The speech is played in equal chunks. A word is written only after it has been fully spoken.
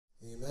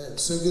Amen.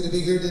 So good to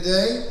be here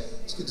today.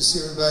 It's good to see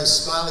everybody's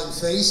smiling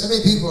face. How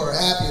many people are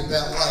happy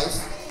about life?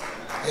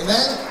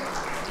 Amen.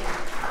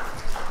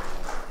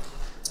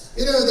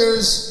 You know,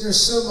 there's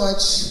so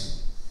much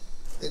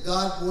that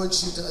God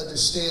wants you to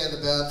understand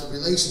about the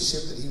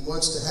relationship that He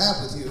wants to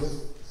have with you.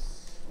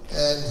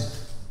 And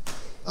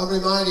I'm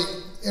reminded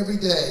every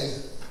day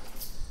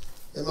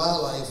in my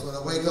life when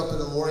I wake up in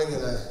the morning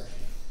and I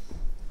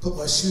put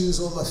my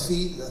shoes on my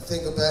feet and I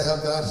think about how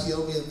God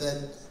healed me of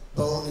that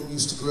bone that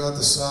used to grow out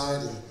the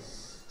side. And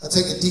I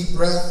take a deep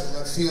breath and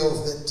I feel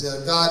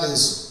that God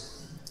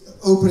is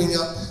opening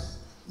up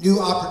new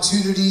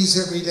opportunities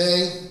every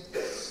day.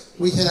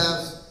 We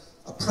have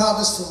a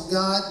promise from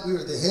God. We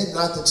are the head,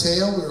 not the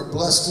tail. We are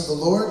blessed of the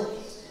Lord.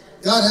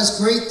 God has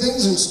great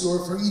things in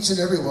store for each and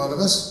every one of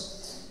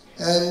us.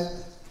 And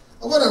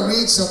I want to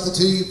read something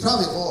to you. You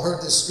probably have all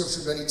heard this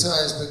scripture many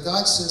times, but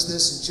God says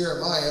this in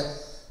Jeremiah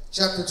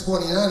chapter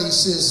 29. He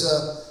says,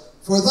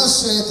 "For thus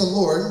saith the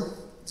Lord,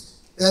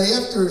 that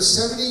after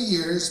 70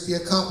 years be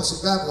accomplished in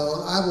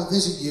Babylon, I will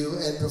visit you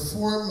and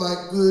perform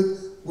my good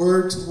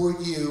word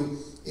toward you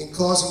in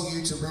causing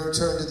you to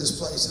return to this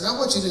place." And I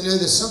want you to know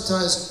that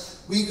sometimes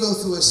we go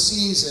through a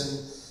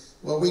season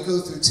where we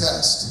go through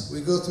tests.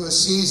 We go through a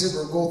season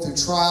where we go through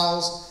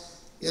trials.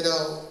 You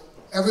know,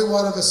 every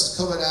one of us is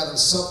coming out of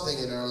something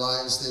in our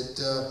lives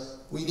that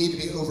we need to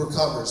be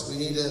overcomers. We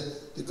need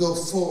to go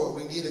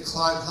forward. We need to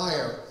climb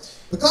higher.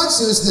 But God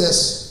says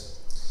this.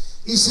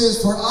 He says,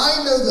 "For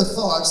I know the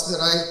thoughts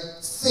that I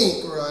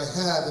think or I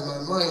have in my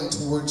mind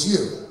towards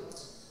you,"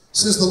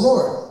 says the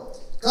Lord.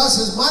 God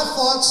says, "My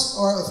thoughts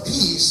are of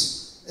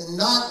peace and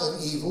not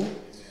of evil,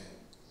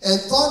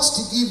 and thoughts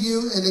to give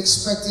you an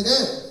expected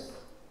end."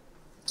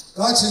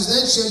 God says,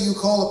 "Then shall you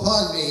call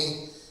upon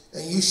me,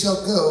 and you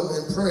shall go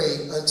and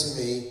pray unto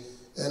me,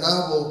 and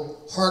I will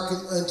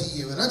hearken unto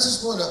you." And I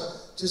just want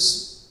to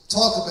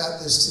talk about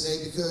this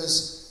today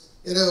because,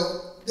 you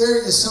know, there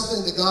is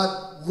something that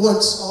God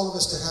wants all of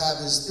us to have.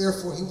 Is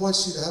therefore He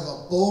wants you to have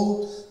a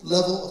bold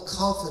level of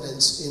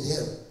confidence in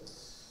Him.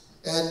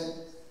 And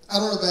I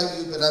don't know about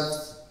you, but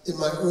in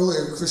my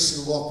earlier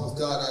Christian walk with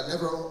God, I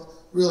never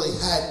really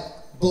had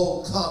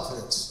bold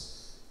confidence.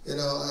 You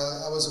know,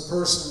 I was a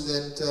person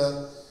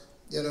that,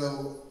 you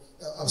know,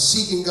 I was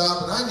seeking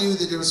God, but I knew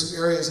that there were some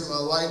areas in my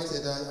life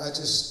that I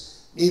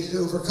just needed to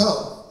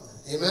overcome.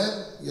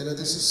 Amen? You know,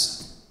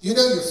 you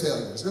know your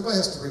failures. Nobody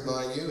has to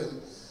remind you.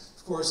 And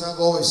of course, I've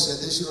always said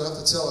this: you don't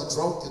have to tell a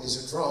drunk that he's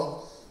a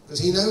drunk because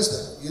he knows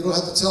that. You don't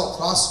have to tell a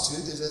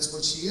prostitute that that's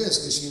what she is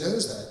because she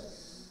knows that.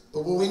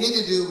 But what we need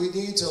to do, we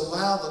need to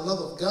allow the love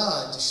of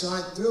God to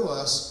shine through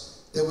us,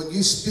 that when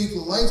you speak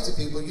life to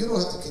people, you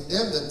don't have to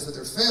condemn them for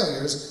their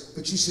failures,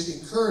 but you should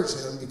encourage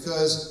them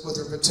because what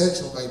their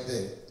potential might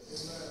be.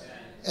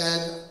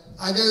 And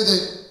I know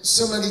that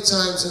so many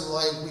times in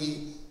life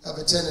we have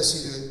a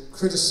tendency to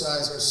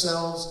criticize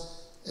ourselves,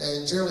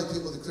 and generally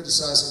people that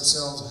criticize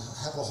themselves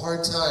have a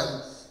hard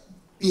time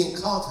being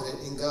confident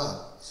in God.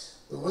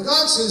 But when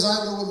God says,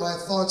 "I know what my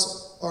thoughts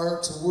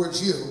are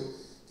towards you,"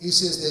 He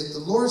says that the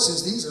Lord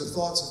says these are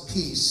thoughts of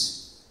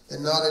peace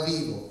and not of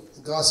evil.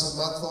 And God says,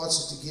 "My thoughts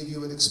are to give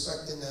you an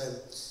expected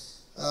end."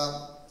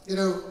 You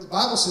know, the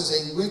Bible says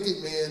a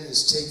wicked man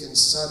is taken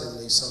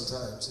suddenly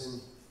sometimes. And,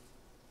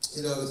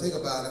 you know, think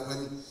about it.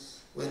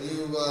 When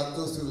you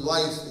go through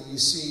life and you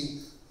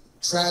see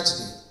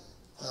tragedy,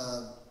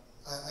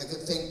 I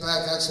can think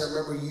back. Actually, I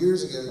remember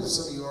years ago.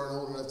 Some of you aren't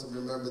old enough to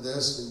remember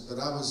this, but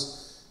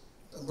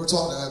we're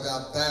talking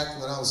about back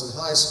when I was in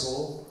high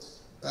school,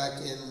 back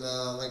in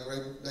like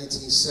right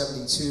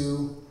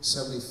 1972,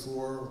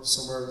 74,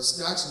 somewhere.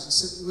 Actually,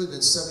 it would have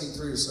been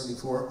 73 or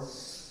 74.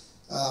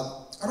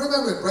 I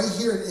remember it right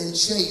here in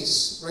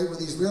Chase, right where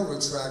these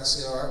railroad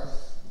tracks are.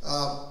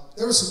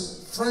 There were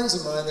some friends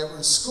of mine that were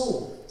in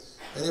school,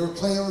 and they were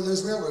playing on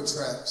those railroad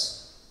tracks.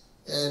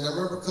 And I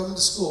remember coming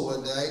to school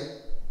one day,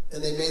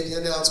 and they made the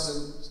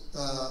announcement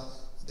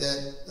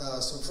that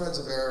some friends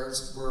of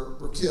ours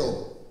were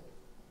killed.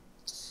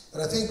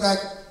 And I think back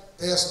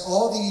past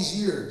all these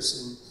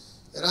years,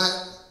 and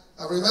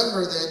I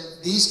remember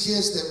that these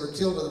kids that were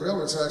killed on the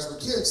railroad tracks were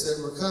kids that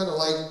were kind of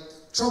like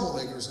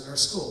troublemakers in our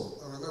school.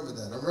 I remember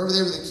that. I remember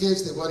they were the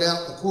kids that went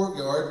out in the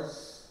courtyard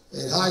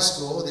in high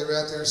school, and they were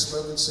out there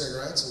smoking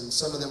cigarettes, and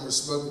some of them were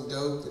smoking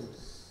dope, and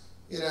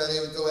you know, they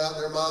would go out,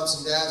 and their moms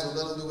and dads would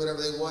let them do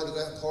whatever they wanted to go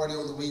out and party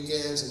on the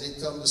weekends, and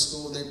they'd come to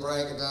school and they'd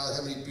brag about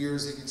how many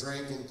beers they could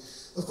drink. And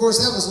of course,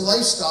 that was the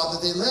lifestyle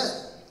that they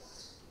led.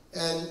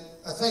 And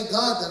I thank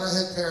God that I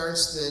had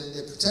parents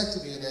that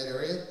protected me in that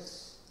area.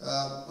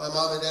 My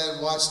mom and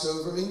dad watched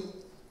over me.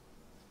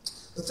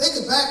 But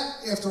thinking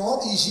back after all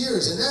these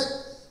years, and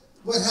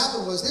what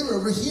happened was they were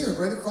over here,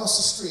 right across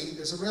the street.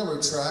 There's a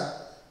railroad track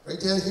right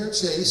down here in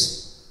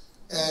Chase.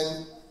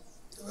 And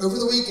over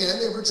the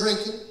weekend, they were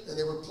drinking, and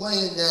they were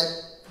playing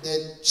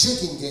that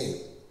chicken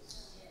game.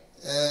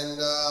 And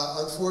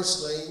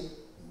unfortunately,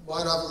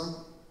 one of them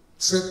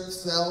tripped,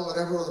 fell,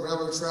 whatever, on the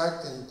railroad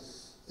track, and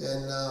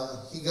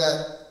he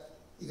got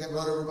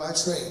run over by a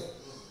train.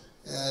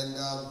 And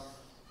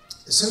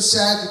it's so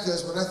sad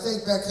because when I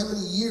think back how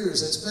many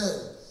years it's been,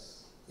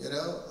 You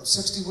know, I'm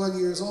 61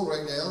 years old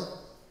right now,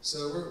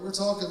 so we're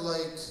talking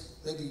like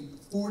maybe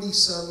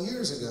 40-some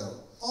years ago.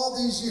 All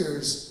these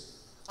years,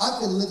 I've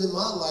been living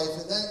my life,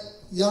 and that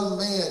young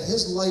man,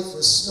 his life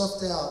was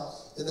snuffed out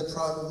in the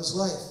prime of his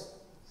life.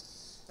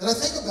 And I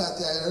think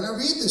about that, and I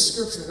read this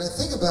scripture, and I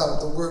think about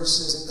what the word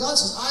says, and God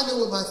says, I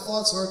know what my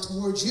thoughts are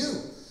towards you.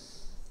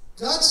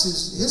 God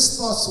says his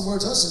thoughts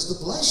towards us is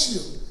to bless you.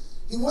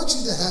 He wants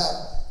you to have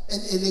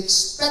an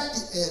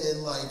expected end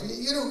in life.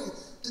 You know,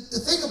 to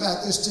think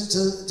about this,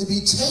 to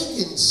be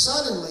taken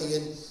suddenly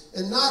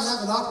and not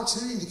have an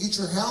opportunity to get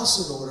your house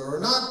in order, or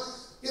not,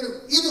 you know,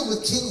 even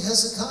with King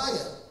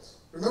Hezekiah.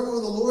 Remember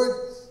when the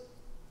Lord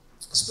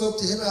spoke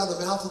to him out of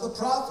the mouth of the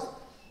prophet?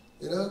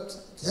 You know,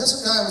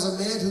 Hezekiah was a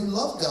man who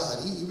loved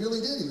God. He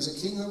really did. He was a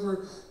king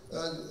over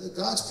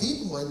God's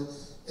people, and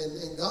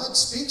God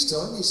speaks to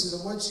him. He said,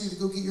 I want you to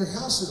go get your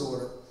house in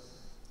order.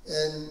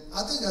 And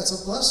I think that's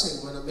a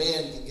blessing when a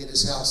man can get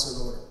his house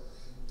in order.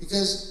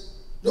 Because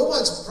no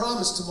one's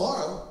promised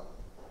tomorrow,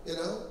 you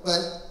know,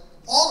 but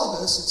all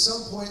of us at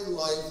some point in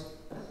life,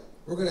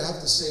 we're going to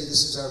have to say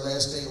this is our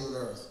last day on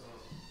earth.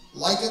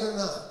 Like it or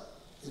not.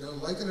 You know,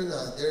 like it or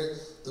not.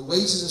 The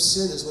wages of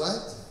sin is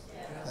what?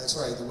 Yeah. That's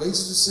right. The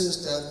wages of sin is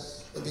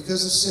death. And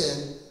because of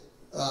sin,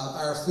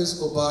 our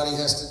physical body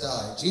has to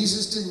die.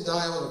 Jesus didn't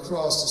die on a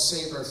cross to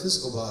save our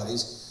physical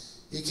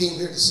bodies. He came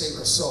here to save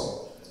our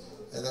soul.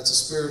 And that's a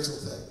spiritual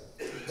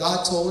thing.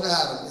 God told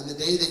Adam, in the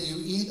day that you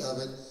eat of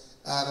it,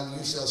 Adam,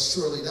 you shall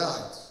surely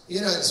die.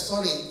 You know, it's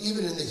funny,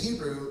 even in the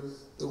Hebrew,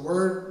 the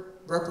word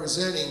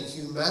representing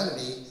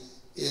humanity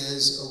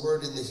is a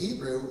word in the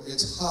Hebrew.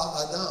 It's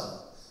ha-adam.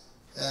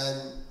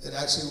 And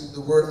actually,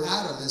 the word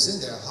Adam is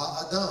in there,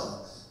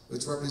 ha-adam,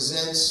 which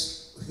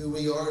represents who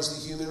we are as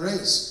the human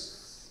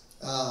race.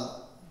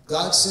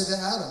 God said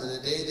to Adam, in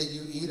the day that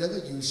you eat of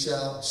it, you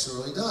shall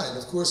surely die. And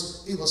of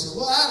course, people say,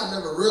 well, Adam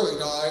never really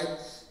died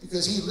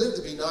because he lived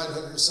to be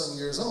 900 and some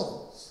years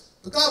old.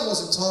 But God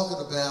wasn't talking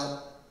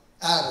about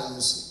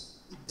Adam's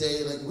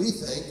day like we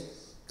think.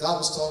 God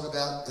was talking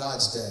about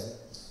God's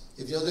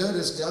day. If you'll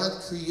notice, God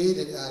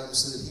created Adam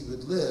so that he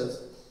would live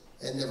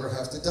and never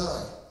have to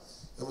die.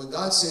 And when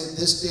God said,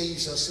 this day you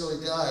shall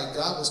surely die,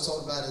 God was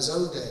talking about his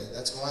own day.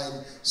 That's why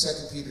in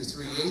 2 Peter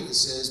 3:8 it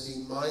says,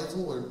 be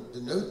mindful, or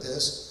denote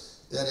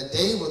this, that a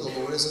day with the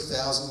Lord is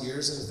 1,000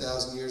 years, and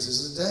 1,000 years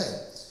is a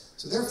day.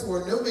 So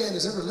therefore, no man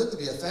has ever lived to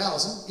be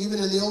 1,000. Even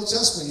in the Old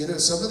Testament, you know,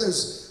 some of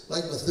those,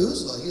 like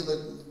Methuselah, he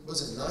lived,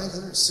 was it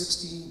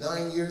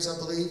 969 years, I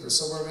believe, or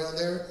somewhere around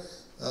there?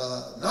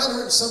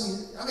 900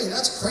 some, I mean,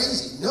 that's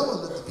crazy. No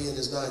one lived to be in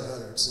his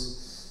 900s. And,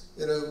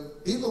 you know,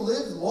 people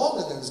lived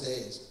long in those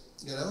days,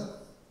 you know.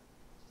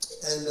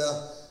 And,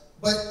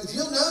 but if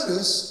you'll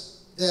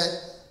notice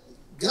that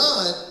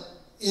God,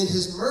 in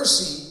his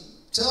mercy,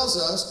 tells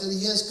us that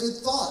he has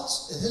good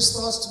thoughts. And his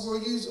thoughts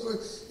toward you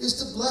is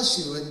to bless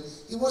you. And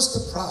he wants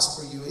to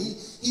prosper you. And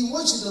he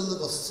wants you to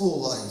live a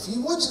full life. He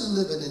wants you to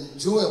live an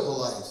enjoyable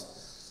life.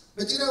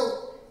 But you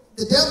know,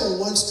 the devil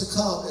wants to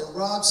come and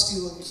rob,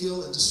 steal, and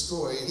kill, and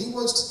destroy. And he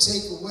wants to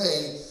take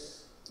away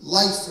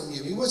life from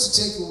you. He wants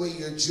to take away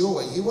your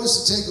joy. He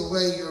wants to take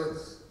away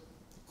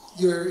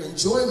your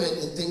enjoyment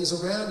in things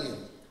around you.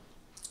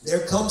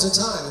 There comes a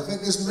time. In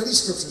fact, there's many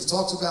scriptures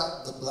talks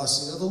about the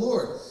blessing of the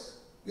Lord.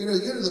 You know,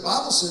 the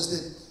Bible says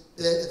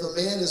that if a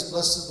man is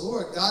blessed of the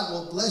Lord, God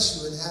will bless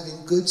you in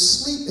having good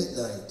sleep at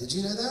night. Did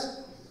you know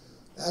that?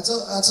 That's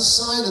a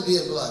sign of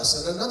being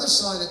blessed. And another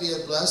sign of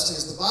being blessed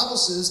is the Bible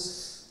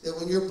says that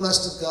when you're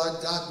blessed of God,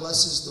 God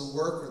blesses the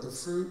work or the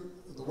fruit,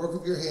 the work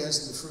of your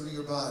hands and the fruit of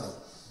your body.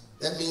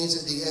 That means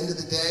at the end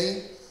of the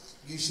day,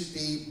 you should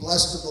be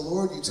blessed of the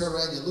Lord. You turn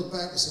around, you look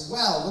back and say,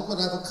 wow, look what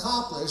I've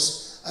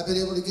accomplished. I've been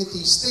able to get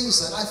these things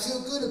done. I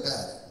feel good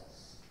about it.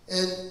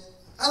 And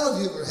I don't know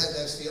if you've ever had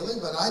that feeling,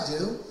 but I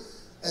do.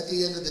 At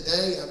the end of the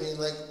day, I mean,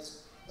 like,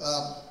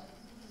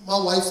 my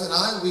wife and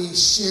I, we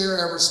share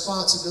our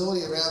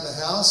responsibility around the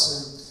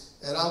house,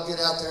 and I'll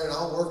get out there and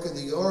I'll work in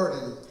the yard,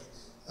 and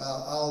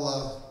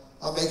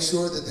I'll make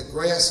sure that the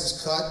grass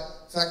is cut.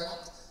 In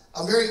fact,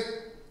 I'm very,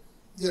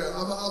 you know,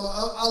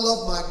 I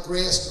love my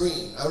grass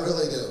green. I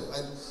really do.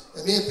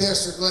 And me and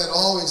Pastor Glenn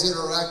always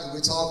interact, and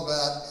we talk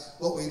about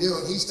what we do.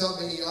 And he's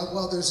telling me,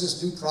 well, there's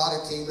this new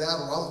product came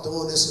out, or I'm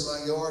doing this in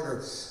my yard, or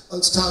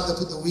it's time to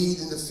put the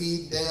weed and the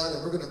feed down,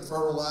 and we're going to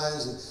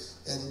fertilize.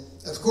 And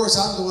of course,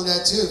 I'm doing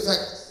that too. In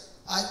fact,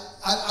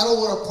 I don't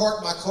want to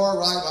park my car,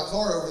 ride my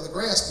car over the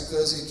grass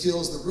because it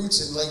kills the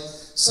roots. And like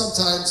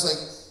sometimes, like,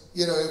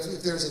 you know,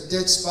 if there's a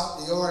dead spot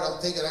in the yard,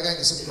 I'm thinking I got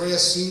to get some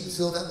grass seed and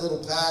fill that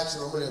little patch,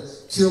 or I'm going to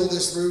kill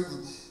this root.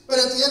 But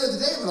at the end of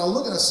the day, when I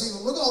look and I see,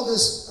 well, look at all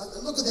this,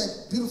 look at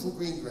that beautiful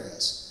green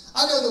grass.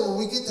 I know that when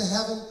we get to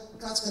heaven,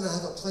 God's going to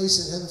have a place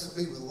in heaven for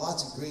me with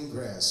lots of green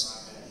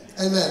grass.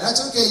 Amen.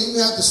 That's okay. You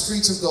can have the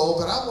streets of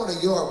gold, but I want a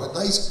yard with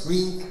nice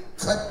green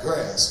cut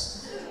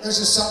grass. There's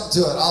just something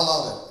to it. I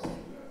love it.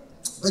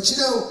 But you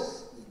know,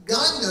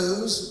 God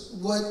knows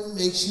what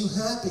makes you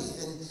happy.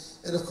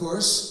 And of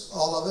course,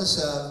 all of us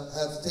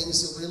have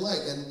things that we like.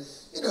 And,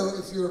 you know,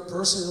 if you're a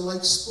person who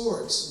likes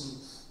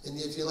sports, And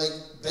if you like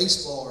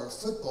baseball or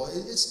football,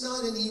 it's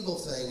not an evil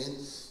thing. And,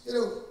 you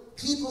know,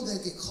 people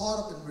that get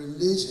caught up in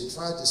religion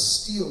try to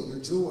steal your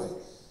joy.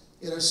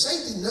 You know,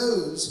 Satan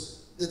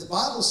knows that the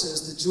Bible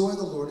says the joy of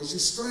the Lord is your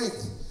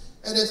strength.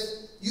 And if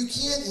you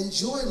can't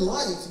enjoy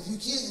life, if you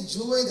can't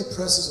enjoy the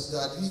presence of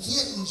God, if you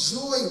can't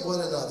enjoy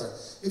one another,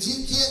 if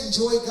you can't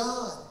enjoy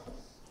God,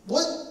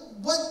 what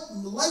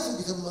life would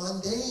become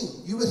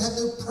mundane. You would have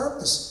no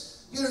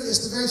purpose. You know,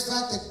 it's the very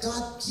fact that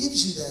God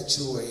gives you that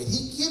joy, and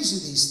He gives you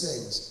these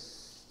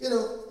things. You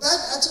know,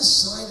 that's a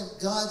sign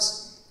of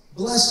God's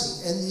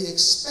blessing, and the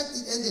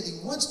expected end that He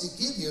wants to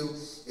give you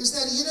is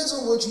that He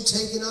doesn't want you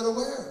taken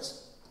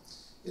unawares.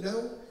 You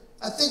know,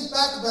 I think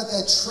back about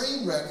that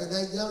train wreck and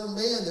that young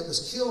man that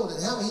was killed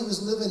and how he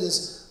was living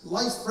his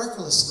life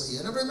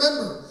recklessly. And I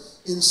remember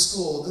in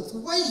school the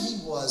way he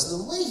was,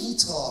 the way he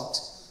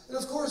talked. And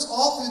of course,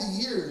 all through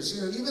the years,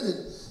 you know, even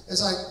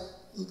as I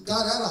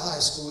got out of high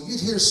school, you'd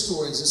hear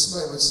stories and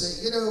somebody would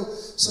say, you know,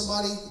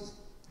 somebody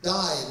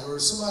died or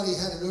somebody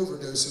had an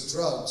overdose of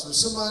drugs or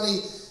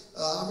somebody,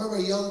 I remember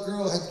a young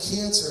girl had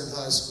cancer in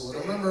high school. And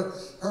I remember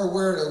her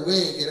wearing a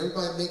wig and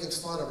everybody making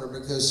fun of her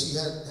because she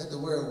had to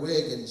wear a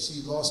wig and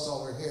she lost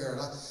all her hair.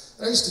 And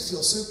I used to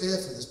feel so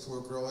bad for this poor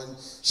girl. And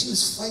she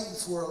was fighting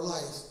for her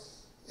life.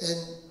 And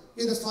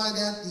you know, to find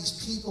out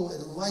these people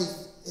in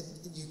life, and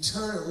you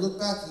turn and look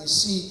back and you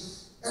see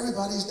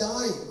everybody's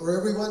dying or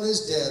everyone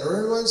is dead or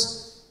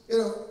everyone's, you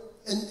know,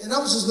 and I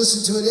was just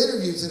listening to an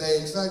interview today.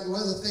 In fact,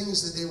 one of the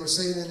things that they were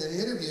saying in an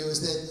interview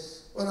is that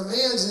when a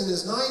man's in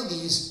his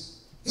 90s,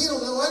 he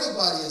don't know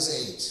anybody his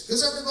age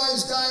because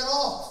everybody's dying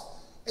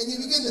off. And you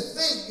begin to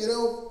think, you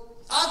know,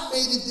 I've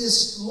made it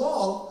this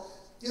long,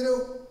 you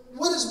know,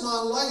 what is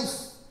my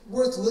life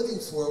worth living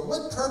for?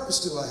 What purpose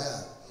do I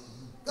have?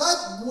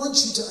 God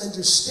wants you to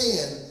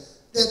understand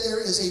that there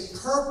is a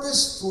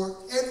purpose for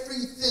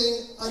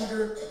everything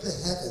under the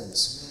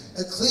heavens.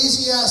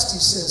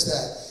 Ecclesiastes says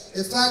that.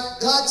 In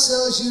fact, God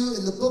tells you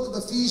in the book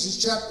of Ephesians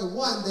chapter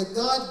 1 that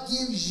God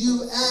gives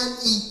you an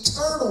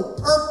eternal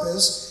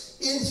purpose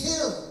in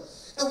Him.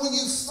 And when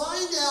you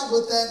find out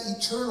what that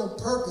eternal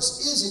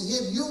purpose is in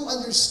Him, you'll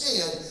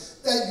understand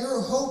that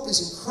your hope is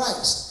in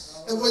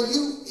Christ. And when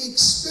you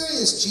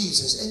experience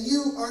Jesus and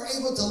you are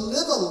able to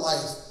live a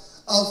life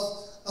of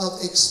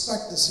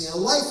expectancy, a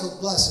life of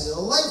blessing, a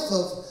life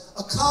of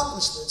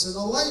accomplishments, and a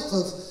life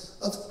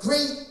of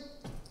great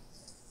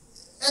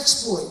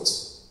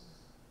exploits,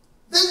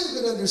 then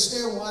you can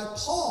understand why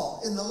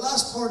Paul, in the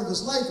last part of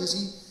his life, as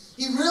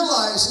he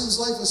realized his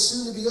life was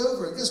soon to be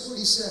over. And guess what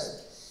he said?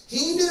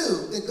 He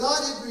knew that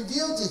God had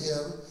revealed to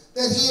him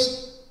that he had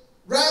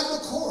ran the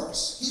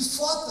course. He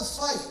fought the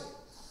fight.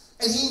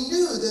 And he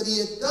knew that he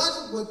had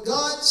done what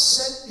God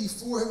set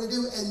before him to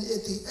do. And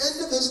at the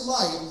end of his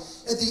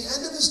life, at the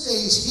end of his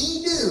days,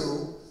 he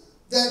knew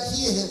that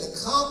he had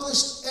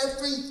accomplished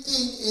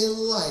everything in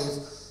life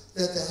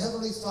that the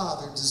Heavenly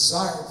Father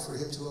desired for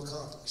him to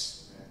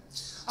accomplish.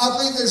 I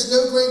believe there's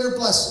no greater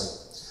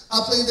blessing.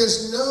 I believe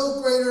there's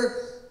no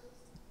greater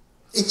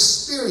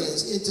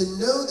experience and to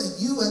know that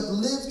you have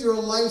lived your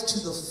life to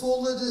the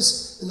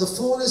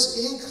fullness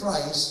in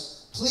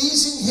Christ,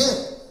 pleasing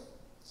Him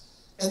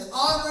and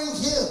honoring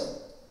Him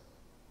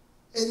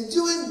and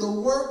doing the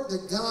work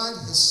that God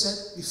has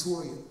set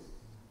before you.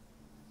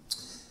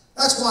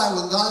 That's why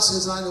when God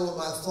says, I know what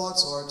my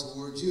thoughts are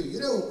towards you, you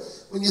know,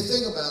 when you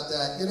think about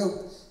that, you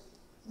know,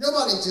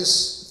 nobody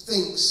just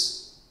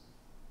thinks,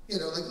 you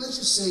know, like let's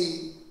just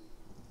say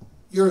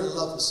you're in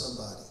love with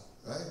somebody,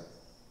 right?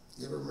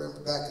 You ever remember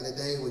back in the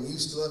day when you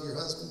used to love your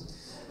husband?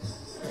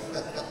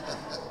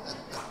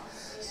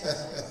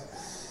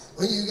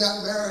 When you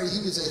got married, he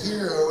was a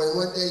hero, and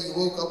one day you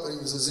woke up and he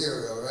was a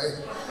zero, right?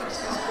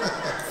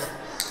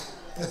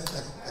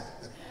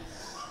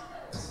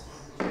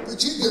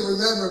 But you can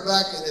remember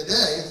back in the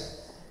day,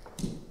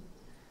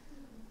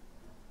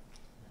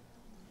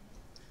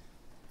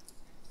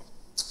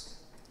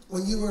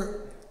 when you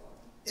were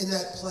in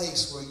that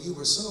place where you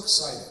were so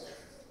excited.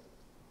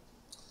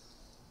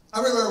 I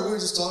remember we were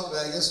just talking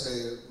about it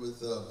yesterday with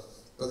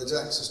Brother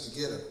Jack and Sister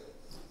Gitta.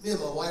 Me and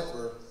my wife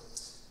were,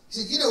 he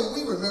said, you know,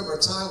 we remember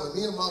a time when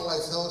me and my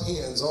wife held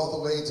hands all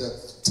the way to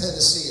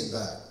Tennessee and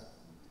back.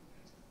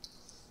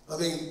 I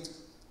mean,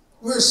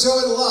 we were so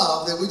in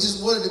love that we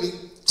just wanted to be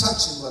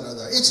touching one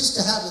another. It's just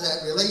to have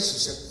that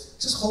relationship,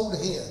 just hold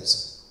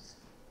hands.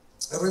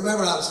 I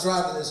remember I was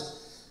driving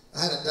this,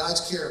 I had a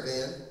Dodge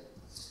Caravan,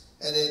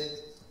 and it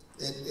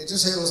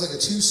was like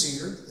a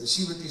two-seater, and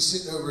she would be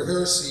sitting over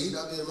her seat,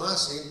 I'd be in my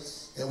seat,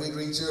 and we'd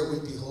reach her,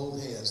 we'd be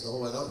holding hands the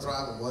whole way. I'm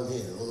driving one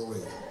hand on the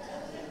way.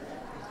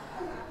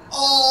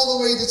 All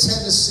the way to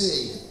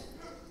Tennessee.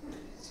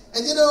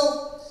 And you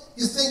know,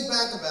 you think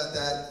back about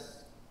that,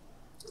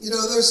 you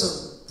know, there's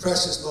some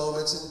precious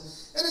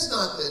moments, and it's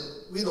not that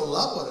we don't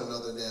love one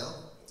another now.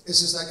 It's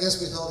just, I guess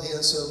we held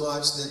hands so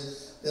much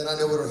that I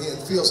know what her hand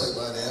feels like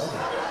by now.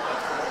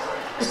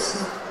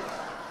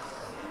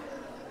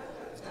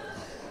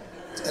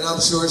 And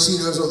I'm sure she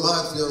knows what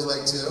mine feels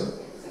like too.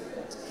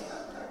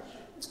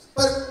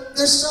 But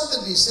There's something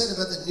to be said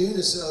about the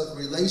newness of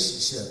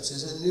relationships.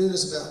 There's a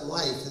newness about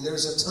life, and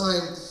there's a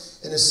time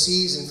and a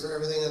season for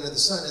everything under the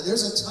sun. And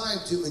there's a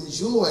time to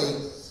enjoy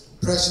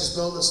precious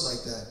moments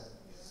like that.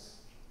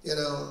 You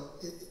know,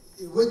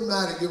 it wouldn't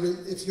matter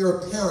if you're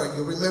a parent,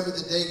 you'll remember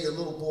the day your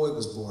little boy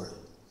was born.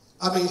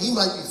 I mean, he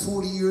might be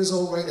 40 years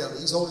old right now,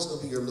 but he's always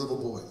going to be your little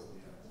boy.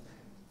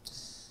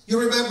 You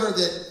remember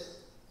that,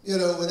 you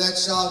know, when that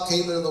child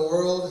came into the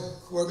world,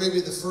 or maybe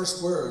the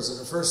first words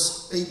or the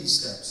first baby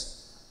steps.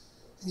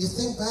 And you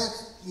think back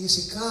and you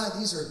say, God,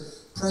 these are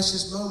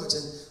precious moments.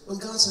 And when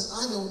God says,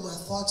 I know what my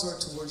thoughts are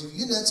towards you,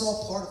 you know that's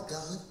all part of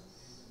God.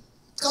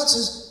 God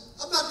says,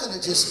 I'm not going to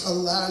just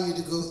allow you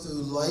to go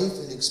through life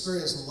and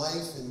experience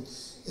life and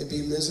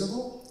be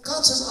miserable.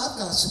 God says,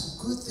 I've got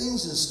some good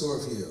things in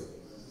store for you.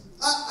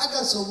 I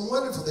got some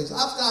wonderful things.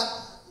 I've got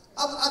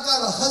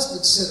a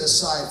husband set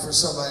aside for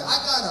somebody. I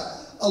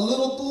got a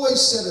little boy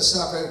set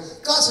aside for him.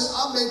 God says,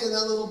 I'm making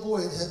that little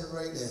boy in heaven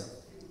right now.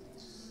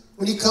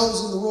 When he comes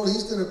in the world,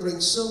 he's going to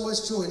bring so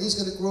much joy, and he's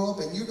going to grow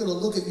up, and you're going to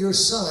look at your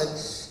son,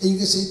 and you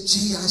can say,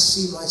 gee, I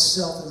see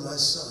myself in my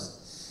son.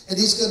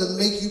 And he's going to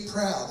make you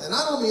proud. And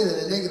I don't mean it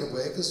in a negative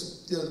way,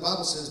 because the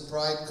Bible says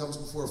pride comes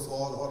before a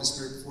fall and the Holy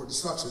Spirit before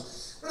destruction.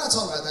 We're not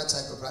talking about that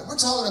type of pride.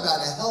 We're talking about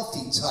a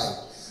healthy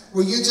type,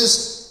 where you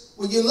just,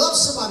 when you love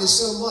somebody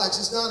so much,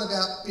 it's not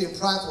about being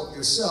prideful of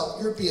yourself.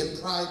 You're being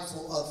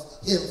prideful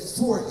of him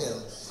for him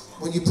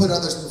when you put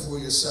others before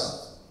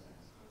yourself.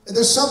 And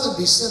there's something to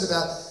be said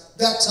about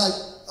that type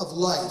of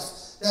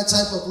life, that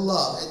type of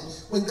love. And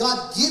when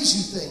God gives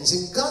you things,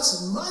 and God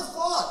says, my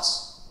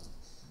thoughts,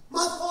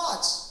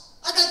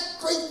 I got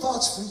great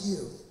thoughts for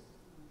you.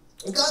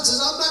 And God says,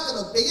 I'm not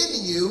going to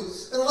abandon you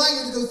and allow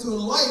you to go through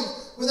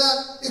life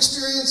without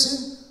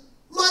experiencing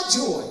my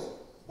joy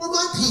or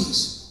my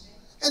peace.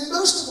 And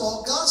most of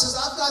all, God says,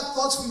 I've got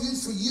thoughts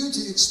for you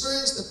to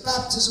experience the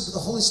baptism of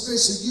the Holy Spirit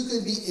so you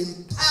can be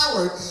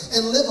empowered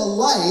and live a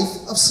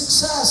life of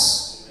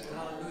success.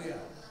 Hallelujah.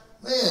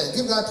 Man,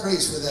 give God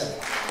praise for that.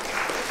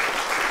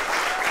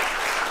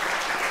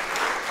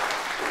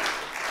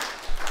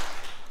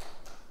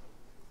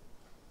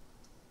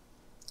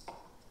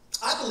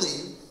 I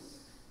believe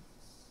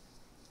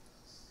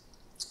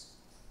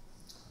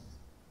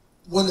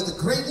one of the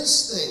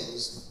greatest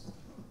things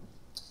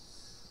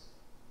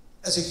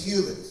as a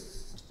human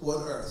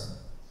on earth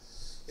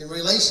in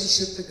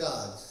relationship to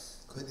God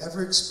could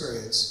ever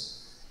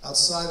experience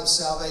outside of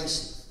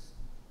salvation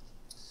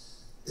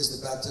is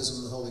the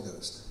baptism of the Holy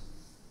Ghost.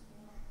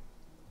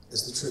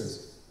 It's the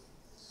truth.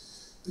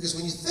 Because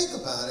when you think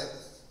about it,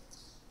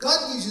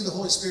 God gives you the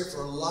Holy Spirit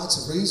for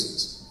lots of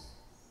reasons.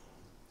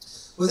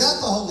 Without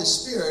the Holy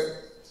Spirit,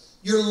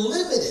 you're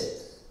limited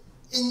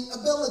in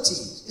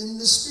abilities in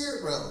the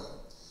spirit realm.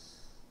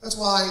 That's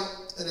why,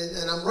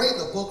 and I'm writing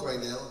a book right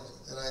now,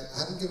 and I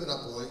haven't given up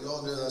on it. You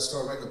all knew that I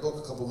started writing a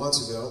book a couple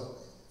months ago.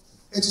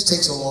 It just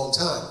takes a long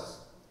time.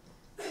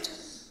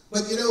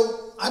 But you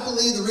know, I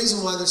believe the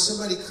reason why there's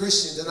so many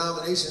Christian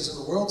denominations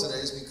in the world today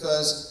is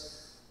because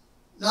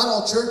not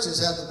all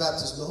churches have the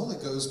baptism of the Holy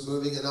Ghost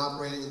moving and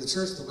operating in the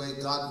church the way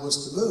God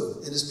wants to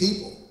move in his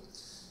people.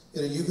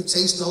 You know, you can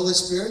taste the Holy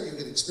Spirit, you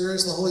can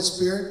experience the Holy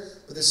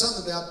Spirit, but there's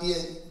something about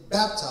being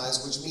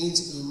baptized, which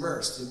means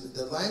immersed.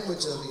 The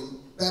language of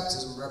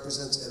baptism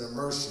represents an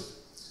immersion.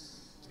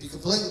 To be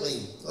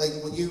completely, like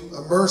when you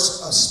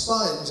immerse a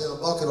sponge in a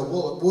bucket of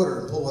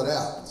water and pull it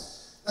out.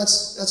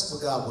 That's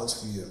what God wants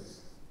for you.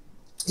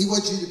 He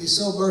wants you to be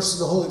so immersed in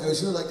the Holy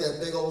Ghost, you're like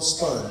that big old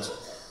sponge.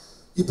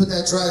 You put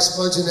that dry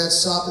sponge in that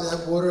sop in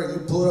that water, and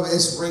you pull it up,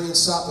 it's wringing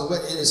sop and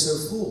wet, and it's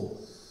so full.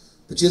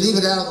 But you leave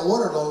it out in the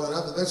water long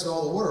enough, eventually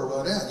all the water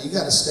will run out. You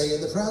got to stay in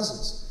the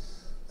presence.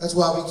 That's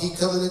why we keep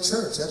coming to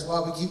church. That's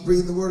why we keep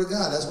reading the Word of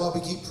God. That's why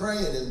we keep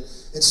praying and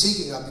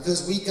seeking God,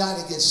 because we got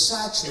to get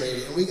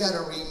saturated, and we got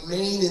to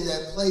remain in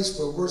that place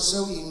where we're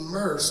so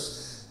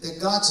immersed that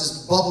God's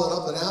just bubbling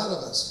up and out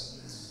of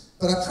us.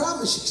 But I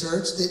promise you,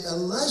 church, that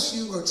unless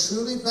you are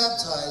truly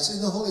baptized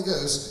in the Holy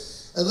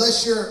Ghost,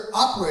 unless you're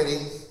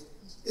operating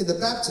in the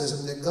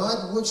baptism that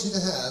God wants you to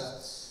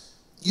have,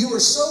 you are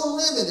so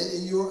limited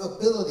in your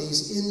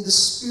abilities in the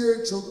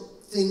spiritual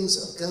things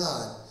of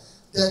God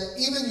that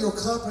even your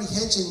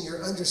comprehension,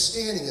 your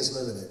understanding is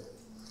limited.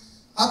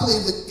 I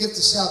believe the gift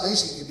of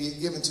salvation can be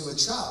given to a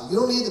child. You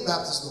don't need the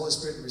baptism of the Holy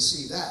Spirit to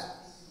receive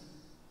that.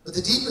 But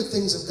the deeper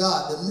things of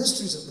God, the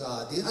mysteries of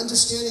God, the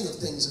understanding of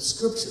things of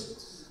Scripture,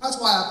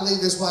 that's why I believe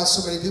that's why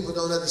so many people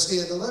don't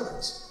understand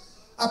deliverance.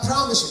 I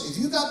promise you,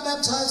 if you got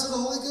baptized in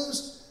the Holy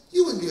Ghost,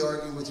 you wouldn't be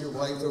arguing with your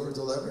wife over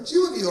deliverance. You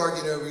wouldn't be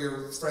arguing over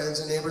your friends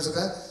and neighbors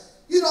about it.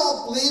 You'd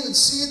all believe and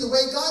see it the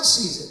way God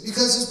sees it,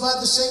 because it's by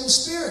the same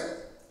Spirit.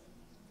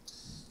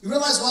 You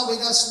realize why we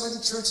got so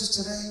many churches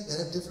today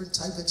that have different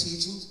type of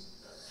teachings?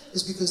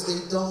 It's because they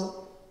don't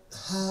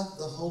have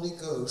the Holy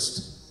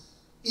Ghost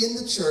in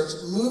the church,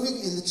 moving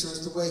in the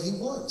church the way he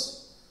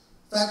wants.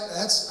 In fact,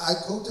 I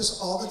quote this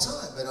all the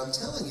time, but I'm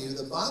telling you,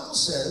 the Bible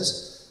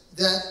says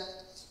that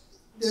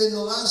in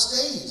the last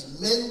days,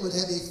 men would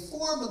have a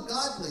form of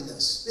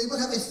godliness. They would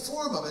have a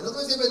form of it. In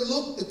other words, they would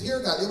look to appear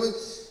God.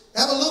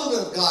 have a little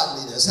bit of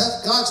godliness,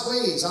 have God's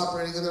ways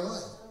operating in their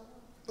life.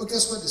 But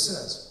guess what it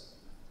says?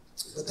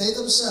 But they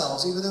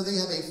themselves, even though they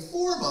have a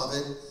form of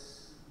it,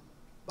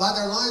 by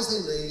their lives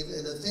they lead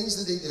and the things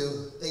that they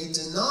do, they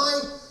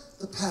deny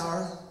the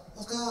power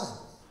of God.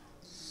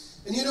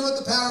 And you know what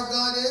the power of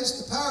God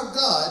is? The power of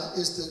God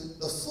is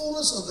the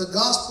fullness of the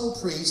gospel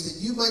preached that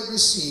you might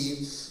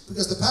receive,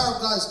 because the power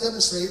of God is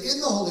demonstrated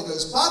in the Holy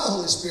Ghost by the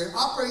Holy Spirit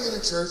operating in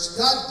the church,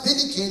 God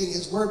vindicating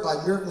his word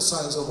by miracle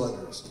signs and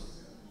wonders.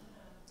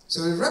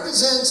 So it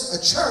represents a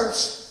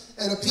church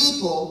and a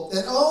people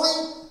that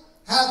only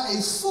have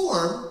a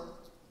form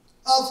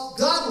of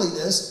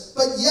godliness,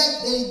 but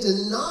yet they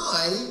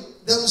deny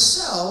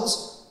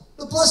themselves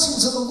the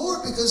blessings of the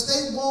Lord because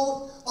they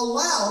won't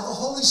allow the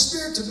Holy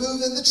Spirit to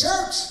move in the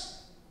church.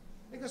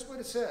 I think that's what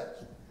it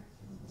says.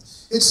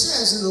 It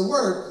says in the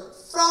word,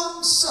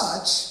 from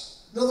such,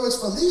 in other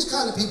words, from these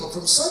kind of people,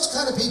 from such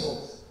kind of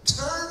people,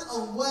 turn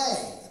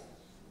away.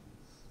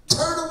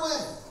 Turn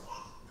away.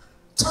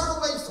 Turn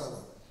away from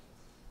them.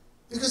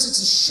 Because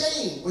it's a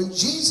shame when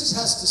Jesus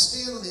has to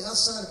stand on the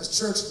outside of his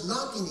church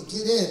knocking to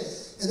get in,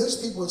 and those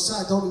people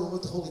inside don't even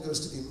want the Holy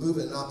Ghost to be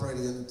moving and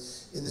operating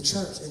in the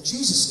church. And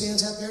Jesus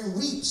stands out there and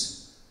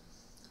weeps.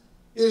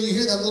 You know, you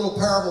hear that little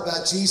parable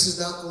about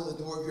Jesus knocking on the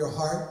door of your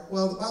heart.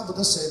 Well, the Bible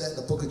does say that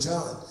in the book of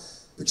John.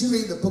 But you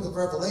read the book of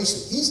Revelation,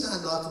 he's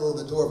not knocking on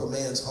the door of a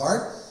man's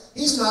heart.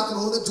 He's knocking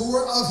on the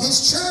door of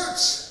his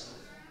church.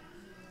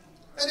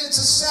 And it's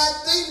a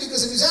sad thing,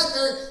 because if he's out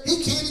there,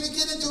 he can't even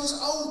get into his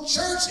own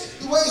church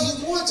the way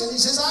he wants. And he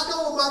says, I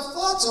know what my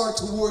thoughts are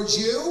towards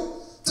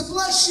you, to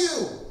bless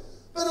you.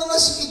 But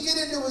unless he can get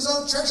into his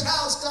own church,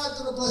 how is God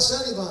going to bless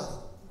anybody?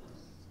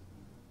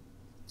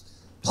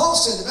 Paul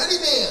said, if any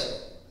man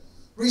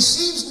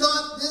receives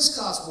not this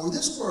gospel, or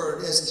this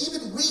word, as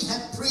even we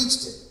have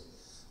preached it,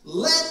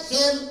 let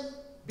him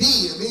be.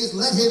 It means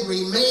let him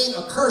remain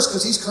accursed,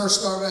 because he's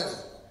cursed already.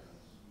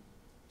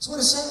 That's what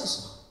it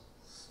says.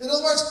 In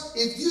other words,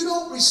 if you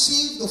don't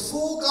receive the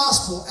full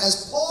gospel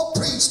as Paul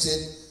preached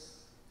it,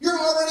 you're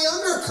already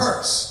under a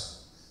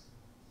curse.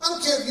 I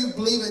don't care if you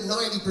believe it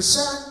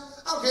 90%.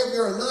 I don't care if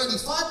you're a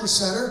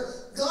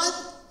 95%er. God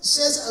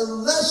says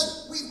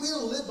unless we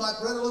don't live by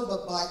bread alone,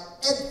 but by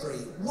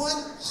every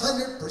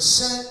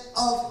 100%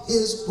 of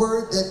his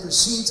word that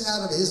proceeds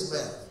out of his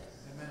mouth.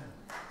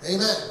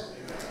 Amen. Amen.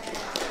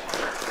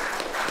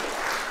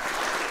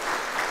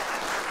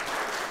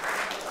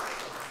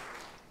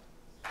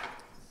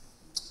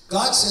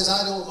 God says,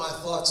 I know what my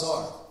thoughts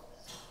are.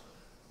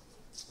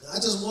 And I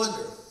just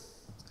wonder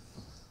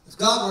if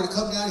God were to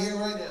come down here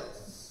right now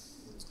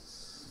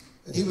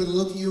and he would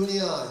look you in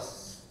the eye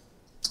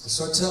and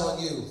start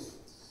telling you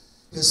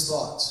his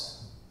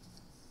thoughts.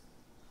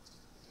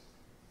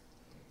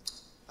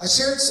 I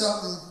shared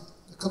something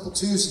a couple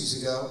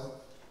Tuesdays ago,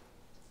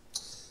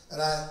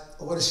 and I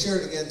want to share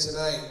it again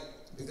tonight,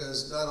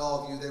 because not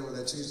all of you there were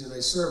that Tuesday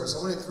night service. I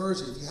want to encourage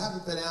you, if you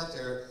haven't been out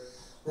there,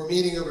 we're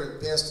meeting over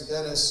at Pastor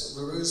Dennis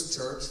LaRue's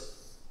church,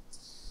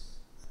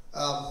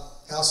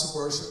 House of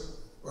Worship,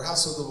 or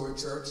House of the Lord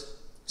Church,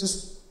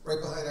 just right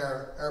behind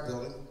our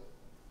building.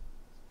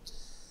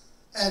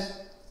 And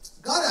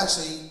God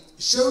actually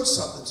showed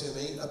something to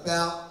me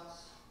about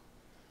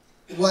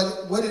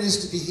what it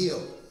is to be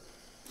healed.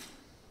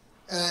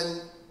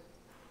 And,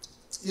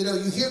 you know,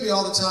 you hear me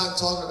all the time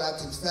talking about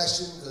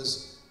confession,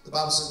 because the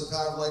Bible says the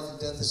power of life and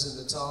death is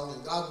in the tongue,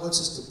 and God wants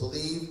us to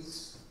believe.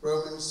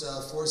 Romans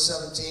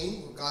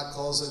 4:17, where God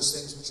calls those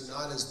things which are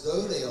not as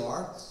though they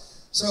are.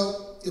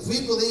 So if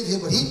we believe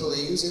him what he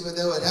believes, even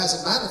though it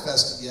hasn't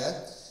manifested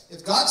yet,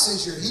 if God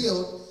says you're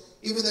healed,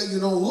 even though you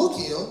don't look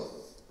healed,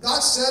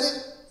 God said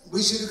it,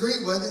 we should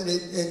agree with it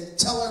and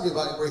tell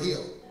everybody we're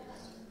healed.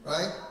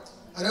 Right?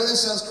 I know that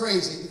sounds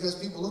crazy, because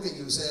people look at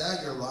you and say, ah,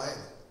 you're lying.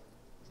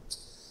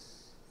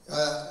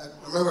 I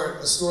remember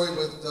a story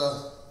with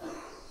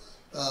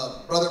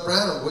Brother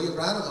Branham, William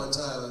Branham, one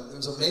time. There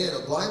was a man,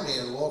 a blind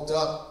man, walked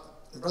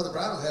up, and Brother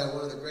Branham had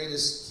one of the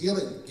greatest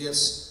healing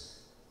gifts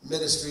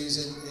ministries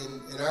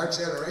in our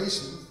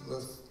generation,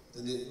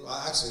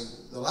 actually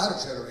the latter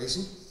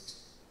generation.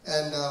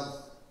 And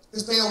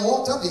this man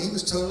walked up, and he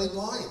was totally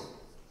blind.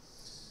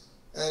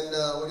 And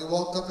when he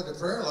walked up in the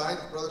prayer line,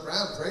 Brother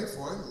Branham prayed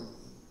for him,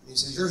 and he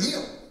says, you're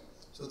healed.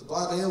 So the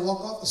blind man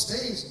walked off the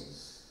stage, and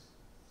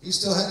he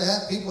still had to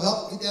have people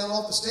help him get down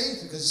off the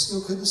stage, because he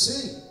still couldn't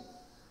see.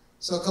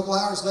 So a couple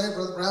hours later,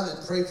 Brother Brown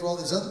had prayed for all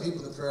these other people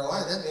in the prayer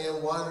line. That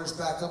man wanders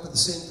back up in the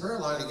same prayer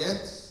line again.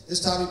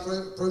 This time he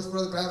approached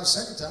Brother Brown a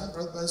second time.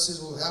 Brother Brown says,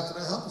 well, how can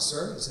I help you,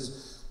 sir? He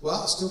says,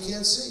 well, I still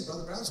can't see.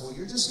 Brother Brown says, well,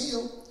 you're just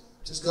healed.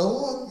 Just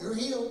go on. You're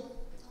healed.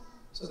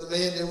 So the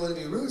man didn't want to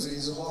be rude. So he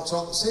just walks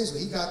off the stage. So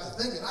he got to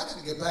thinking, I got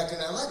to get back in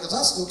that line, because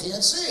I still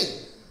can't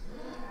see.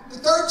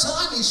 The third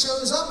time he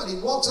shows up, and he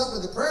walks up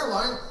in the prayer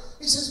line.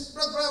 He says,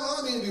 Brother Brown, I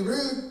don't mean to be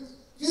rude.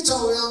 You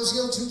told me I was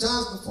healed 2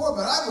 times before,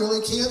 but I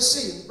really can't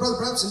see. And Brother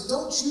Brown says,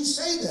 don't you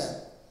say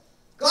that.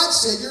 God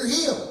said you're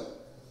healed.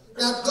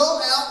 Now go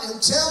out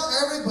and tell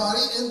everybody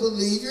and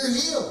believe you're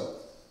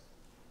healed.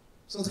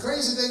 So the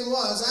crazy thing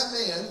was, that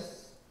man,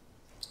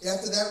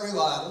 after that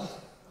revival,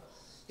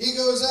 He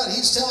goes out,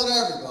 he's telling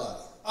everybody,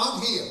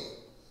 I'm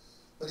healed.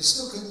 But he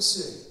still couldn't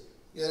see.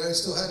 You know, he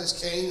still had his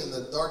cane and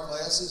the dark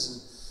glasses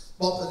and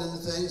bumping into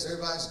things.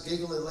 Everybody's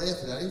giggling and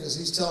laughing at him because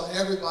he's telling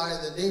everybody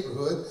in the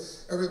neighborhood,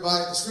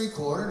 everybody at the street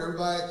corner, and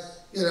everybody,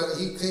 you know,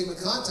 he came in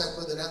contact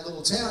with in that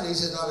little town. He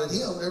said, I'm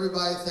healed. And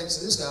everybody thinks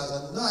this guy's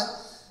a nut.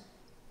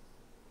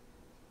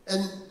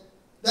 And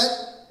that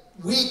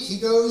week he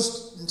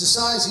goes and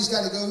decides he's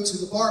got to go to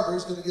the barber.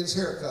 He's going to get his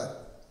hair cut.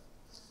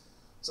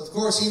 So, of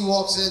course, he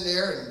walks in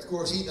there, and, of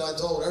course, he done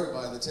told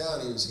everybody in the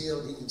town he was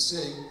healed, he can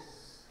see.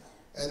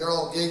 And they're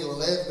all giggling and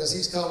laughing because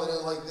he's coming in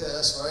like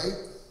this, right?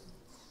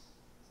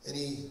 And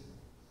he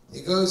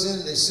goes in,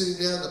 and they sit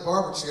him down in the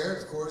barber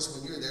chair. Of course,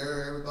 when you're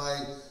there,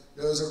 everybody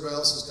knows everybody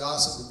else's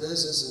gossip and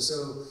business. And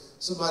so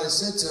somebody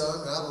said to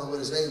him, and I don't know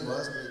what his name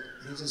was,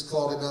 but he just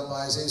called him up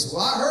by his name and said,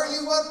 well, I heard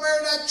you wasn't there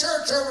in that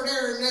church over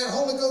there in that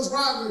Holy Ghost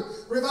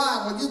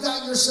revival. You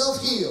got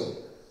yourself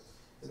healed.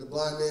 And the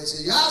blind man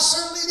said, yeah, I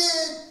certainly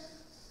did.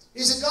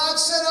 He said, God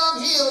said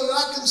I'm healed and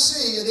I can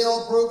see. And they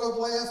all broke up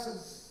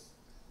laughing.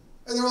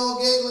 And they're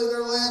all giggling,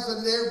 they're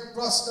laughing, they're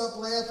bust up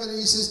laughing. And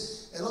he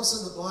says, and all of a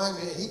sudden the blind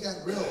man, he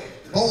got real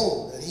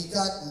bold and he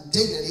got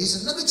indignant. He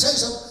said, let me tell you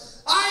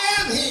something,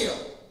 I am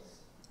healed.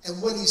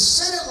 And when he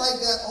said it like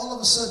that, all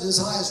of a sudden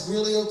his eyes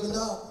really opened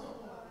up.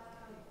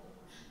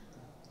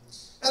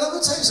 And I'm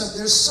going to tell you something,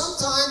 there's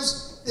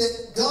sometimes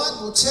that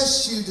God will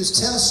test you to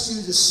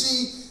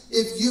see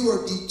if you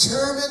are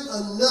determined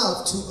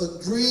enough to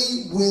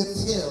agree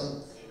with him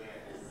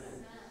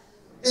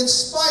in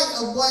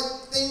spite of what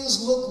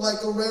things look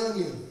like around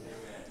you.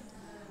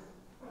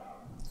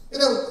 You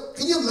know,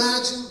 can you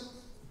imagine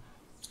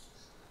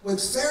when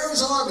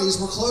Pharaoh's armies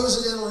were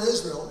closing in on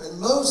Israel and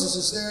Moses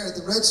is there at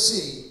the Red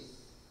Sea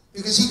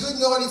because he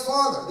couldn't go any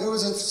farther. There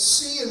was a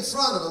sea in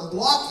front of him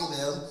blocking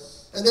them,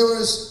 and there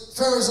was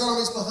Pharaoh's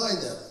armies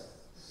behind them.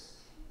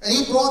 And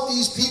he brought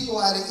these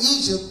people out of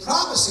Egypt,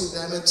 promising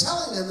them and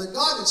telling them that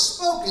God had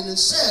spoken and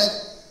said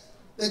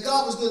that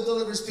God was going to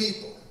deliver his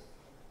people.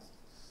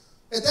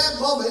 At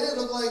that moment, it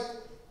looked like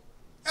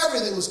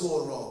everything was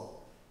going wrong.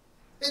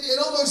 It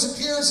almost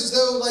appears as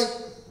though, like,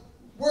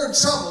 we're in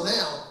trouble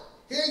now.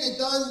 Here you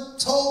done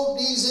told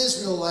these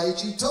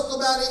Israelites, you took them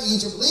out of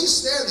Egypt. At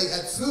least there they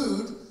had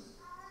food.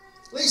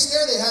 At least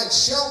there they had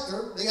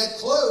shelter. They had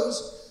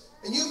clothes.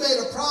 And you made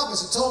a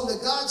promise and told them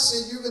that God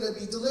said you're going to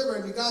be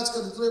delivered and God's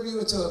going to deliver you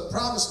into a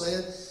promised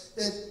land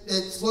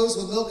that flows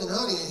with milk and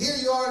honey. And here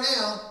you are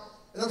now.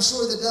 And I'm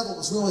sure the devil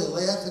was really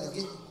laughing and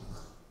getting,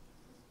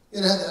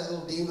 you know, had that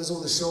little demons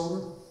on the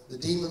shoulder, the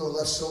demon on the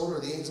left shoulder,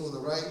 the angel on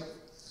the right.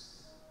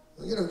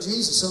 Well, you know,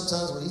 Jesus,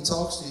 sometimes when he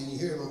talks to you and you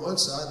hear him on one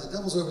side, the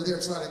devil's over there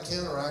trying to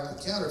counteract and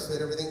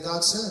counterfeit everything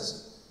God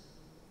says.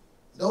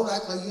 Don't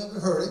act like you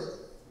haven't heard it,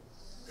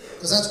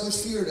 because that's what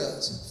fear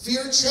does.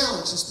 Fear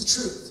challenges the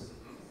truth.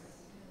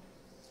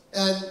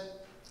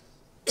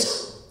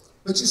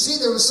 But you see,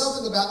 there was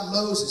something about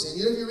Moses. And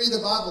you know, if you read the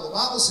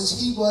Bible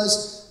says he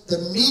was the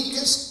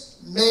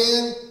meekest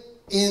man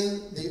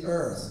in the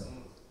earth.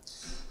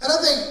 And I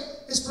think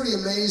it's pretty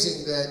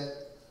amazing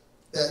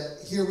that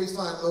here we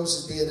find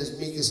Moses being as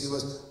meek as he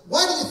was.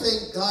 Why do you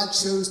think God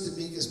chose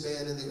the meekest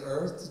man in the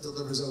earth to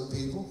deliver his own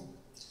people?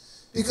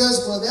 Because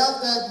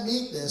without that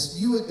meekness,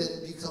 you would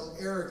become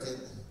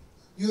arrogant.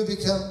 You would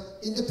become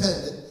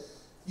independent.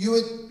 You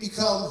would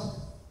become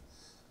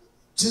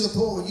to the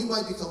point where you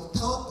might become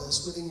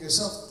pompous within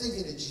yourself,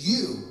 thinking it's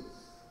you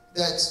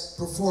that's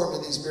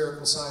performing these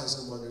miracle signs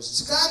and wonders.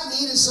 So God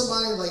needed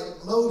somebody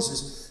like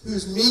Moses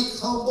who's meek,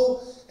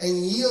 humble, and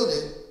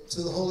yielded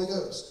to the Holy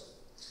Ghost.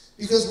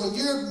 Because when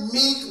you're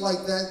meek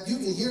like that, you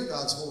can hear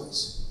God's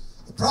voice.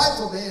 The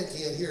prideful man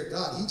can't hear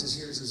God. He just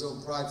hears his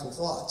own prideful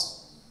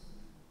thoughts.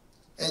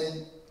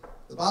 And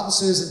the Bible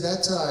says at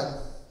that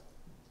time,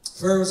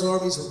 Pharaoh's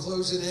armies were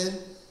closing in.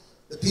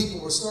 The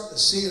people were starting to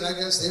see it. I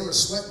guess they were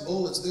sweating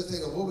bullets. They're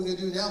thinking, what are we going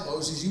to do now,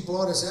 Moses? You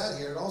brought us out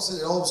here. And all of a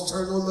sudden, it all was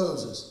turned on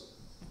Moses.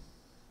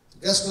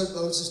 Guess what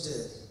Moses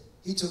did?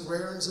 He took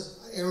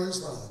Aaron's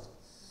rod,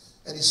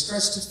 and he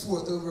stretched it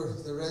forth over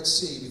the Red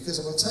Sea. Because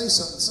I'm going to tell you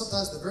something.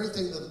 Sometimes the very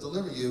thing that will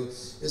deliver you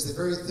is the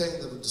very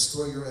thing that will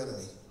destroy your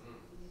enemy.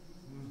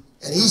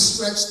 And he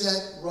stretched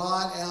that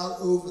rod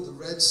out over the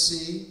Red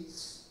Sea,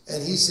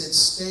 and he said,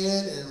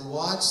 stand and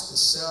watch the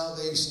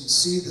salvation.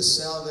 See the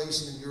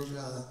salvation of your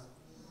God.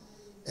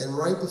 And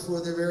right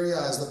before their very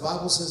eyes, the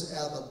Bible says,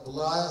 out of the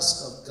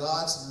blast of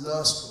God's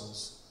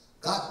nostrils,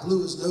 God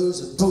blew his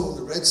nose and boom,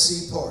 the Red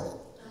Sea parted.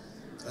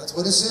 That's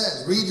what it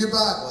says. Read your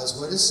Bible. That's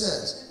what it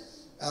says.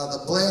 Out of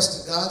the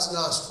blast of God's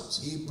nostrils,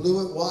 he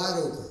blew it wide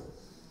open.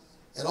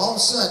 And all of a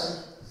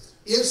sudden,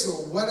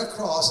 Israel went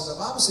across, and the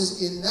Bible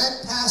says in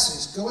that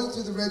passage, going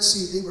through the Red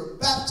Sea, they were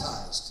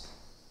baptized.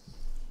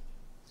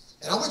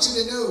 And I want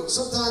you to know,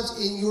 sometimes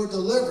in your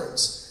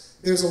deliverance,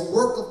 there's a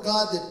work of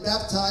God that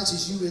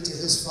baptizes you into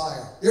his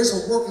fire. There's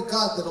a work of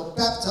God that will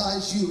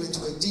baptize you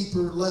into a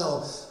deeper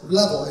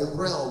level and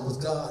realm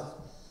with God.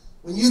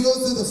 When you go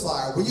through the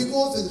fire, when you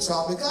go through the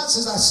trial, and God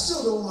says, I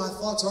still know what my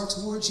thoughts are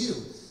towards you.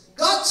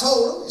 God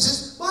told him, he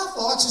says, my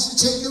thoughts is to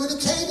take you into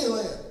Canaan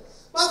land.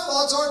 My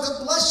thoughts are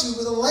to bless you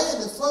with a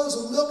land that flows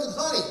with milk and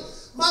honey.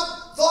 My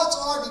thoughts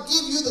are to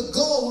give you the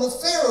gold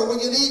of Pharaoh when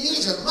you leave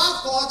Egypt.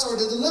 My thoughts are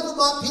to deliver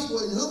my people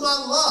in whom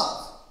I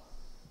love.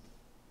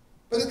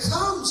 But it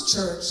comes,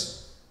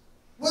 church,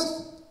 with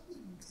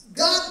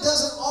God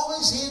doesn't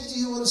always hand to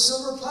you on a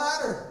silver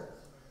platter.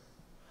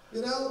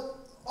 You know,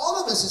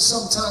 all of us at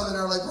some time in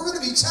our life, we're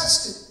going to be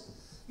tested.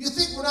 You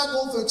think we're not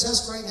going through a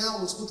test right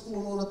now with what's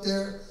going on up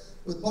there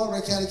with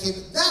Baltimore County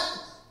Cable?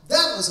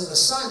 That was an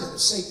assignment of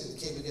Satan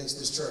that came against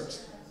this church.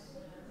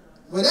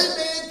 When that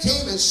man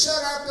came and shut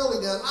our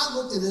building down, I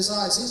looked in his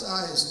eyes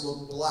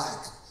looked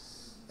black.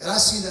 And I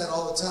see that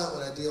all the time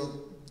when I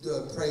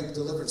pray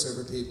deliverance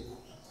over people.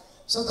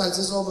 Sometimes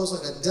it's almost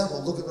like a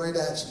devil looking right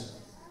at you.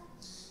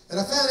 And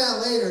I found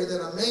out later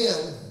that a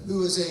man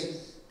who is a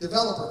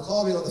developer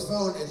called me on the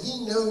phone, and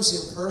he knows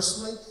him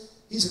personally.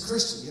 He's a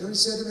Christian. You know what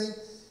he said to me?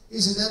 He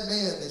said, that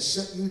man that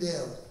shut you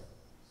down.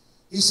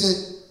 He said,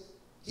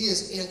 he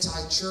is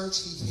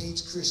anti-church. He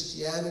hates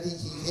Christianity.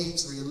 He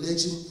hates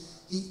religion.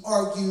 He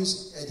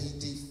argues and he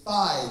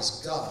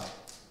defies God.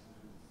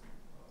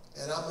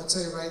 And I'm going to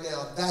tell you right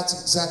now,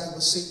 that's exactly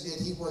what Satan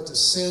did. He wanted to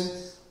send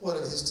one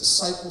of his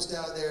disciples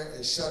down there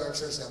and shut our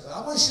church down. But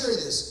I want to show you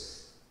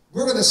this.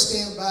 We're going to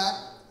stand back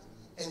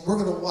and we're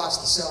going to watch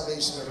the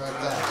salvation of our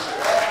God.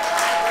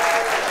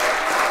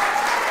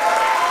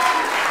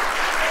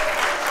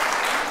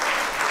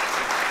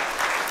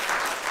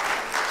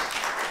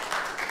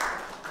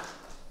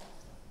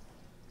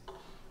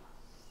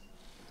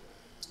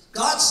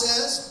 God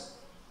says,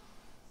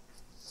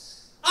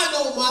 I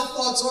know what my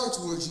thoughts are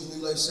towards you,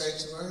 New Life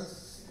Sanctuary.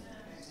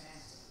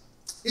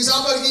 He said,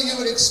 I'm going to give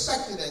you an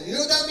expected end. You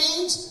know what that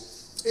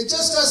means? It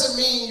just doesn't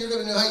mean you're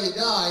going to know how you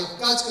die.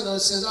 God's going to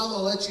say, I'm going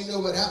to let you know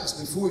what happens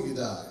before you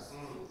die.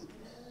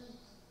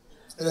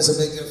 And that's a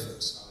big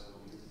difference.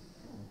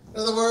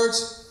 In other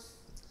words,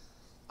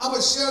 I'm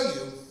going to show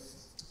you.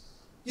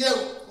 You know,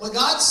 when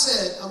God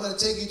said, I'm going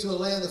to take you to a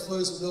land that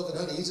flows with milk and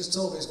honey, he just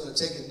told me he's going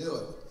to take and do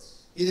it.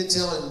 He didn't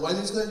tell him when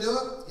he was going to do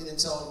it. He didn't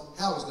tell him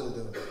how he was going to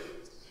do it.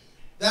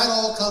 That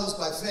all comes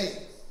by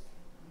faith.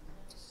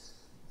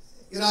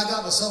 You know, I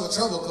got myself in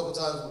trouble a couple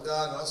times with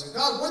God, and I said,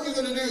 God, when are you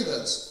going to do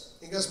this?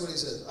 And guess what he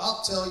says?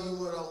 I'll tell you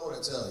what I want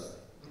to tell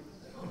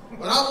you.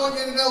 When I want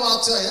you to know,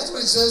 I'll tell you. That's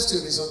what he says to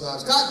me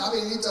sometimes. God, I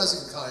mean, he does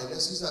it in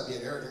kindness. He's not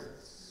being arrogant.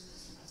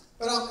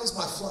 But it's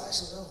my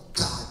flesh. I go,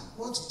 God, I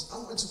want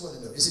you to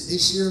know. Is it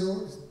this year,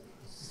 Lord?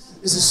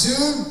 Is it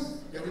soon?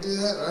 You ever do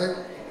that, right?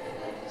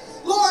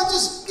 Lord,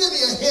 just give me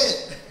a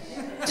hint.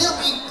 Give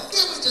me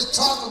just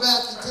talk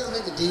about it. Can I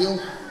make a deal?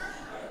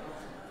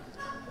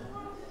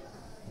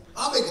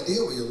 I'll make a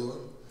deal with you, Lord.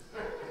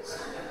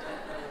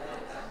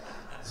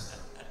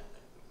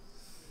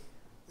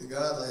 And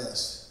God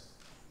laughs.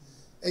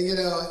 And you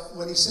know,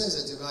 when he says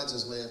it to me, I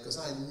just laugh because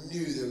I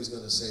knew that he was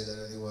going to say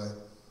that anyway.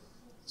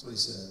 That's what he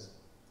said.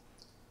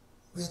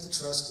 We have to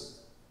trust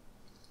him.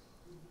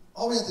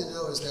 All we have to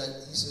know is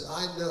that he said,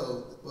 I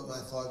know what my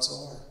thoughts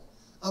are.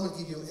 I'm going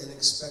to give you an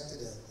expected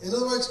end. In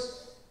other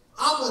words,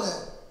 I'm going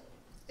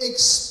to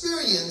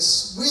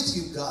experience with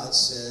you, God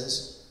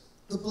says,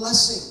 the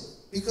blessing.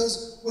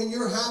 Because when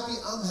you're happy,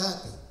 I'm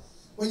happy.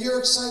 When you're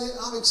excited,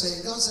 I'm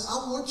excited. God said,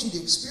 I want you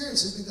to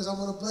experience it because I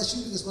want to bless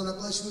you, because when I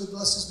bless you, it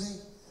blesses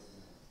me.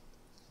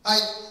 I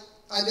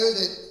know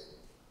that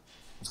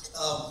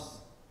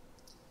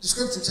the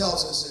scripture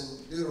tells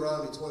us in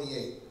Deuteronomy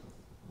 28,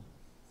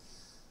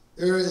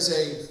 there is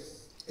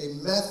a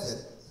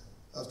method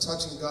of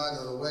touching God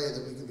in a way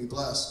that we can be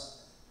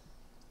blessed.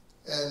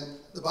 And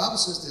the Bible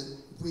says that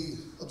if we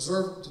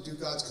observe to do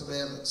God's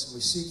commandments and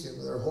we seek him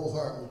with our whole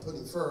heart and we put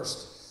him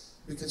first,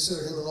 we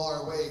consider him in all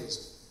our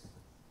ways,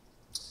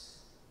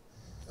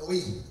 and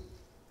we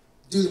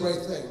do the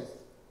right thing,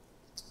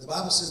 the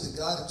Bible says that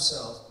God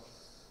himself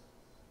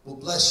will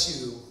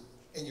bless you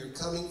in your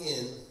coming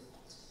in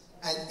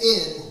and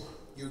in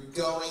your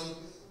going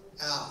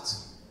out.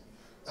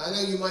 I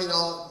know you might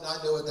not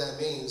know what that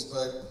means,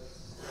 but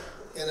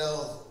you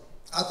know,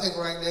 I think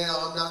right now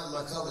I'm not in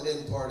my coming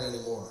in part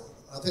anymore.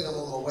 I think I'm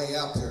on my way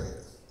out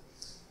period.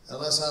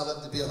 Unless I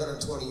live to be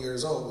 120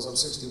 years old, because I'm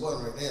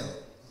 61 right now.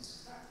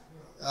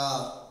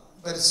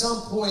 But at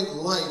some point in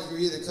life, you're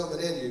either coming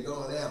in or you're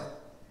going out.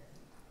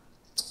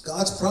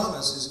 God's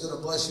promise is going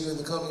to bless you in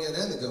the coming in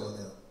and the going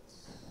out.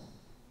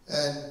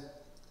 And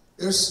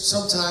there's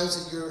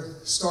sometimes that you're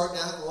starting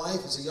out in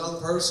life as a young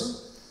person.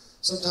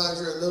 Sometimes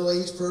you're a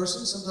middle-aged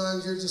person.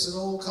 Sometimes you're just an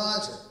old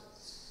codger.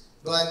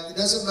 But it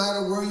doesn't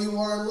matter where you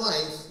are in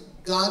life.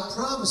 God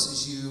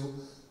promises you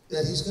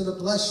that he's going to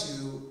bless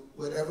you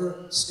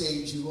whatever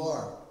stage you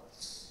are.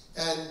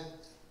 And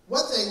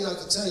one thing I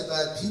can tell you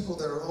about people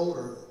that are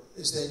older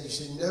is that you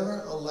should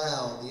never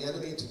allow the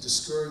enemy to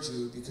discourage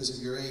you because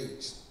of your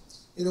age.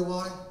 You know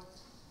why?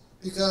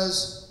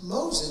 Because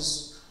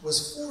Moses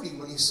was 40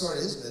 when he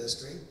started his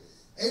ministry.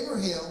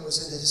 Abraham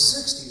was in his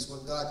 60s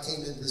when God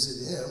came and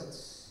visited him.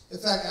 In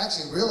fact,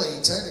 actually,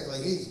 really,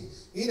 technically,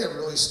 he never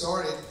really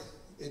started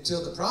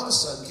until the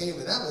promised son came,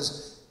 and that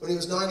was when he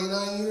was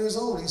 99 years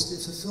old. He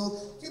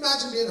fulfilled. Can you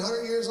imagine being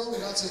 100 years old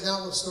and God said, now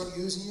I'm going to start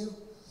using you?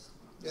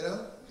 You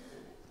know?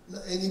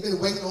 And you've been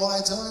waiting all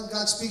that time.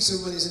 God speaks to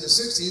him when he's in the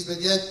 60s,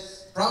 but yet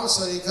promised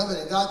son ain't coming,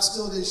 and God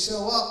still didn't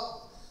show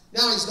up.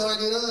 Now he's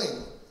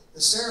 99.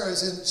 And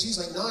Sarah's in, she's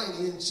like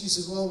 90, and she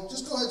says, well,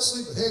 just go ahead and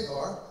sleep with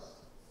Hagar.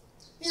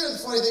 You know the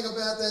funny thing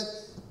about that?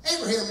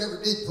 Abraham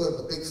never did put up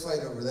a big fight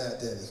over that,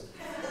 did he?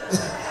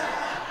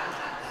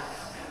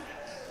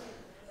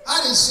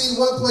 I didn't see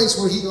one place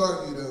where he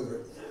argued over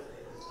it.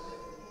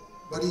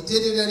 But he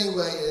did it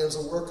anyway, and it was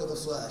a work of the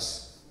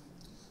flesh.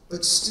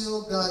 But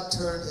still, God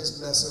turned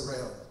his mess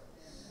around.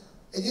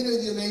 And you know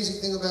the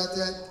amazing thing about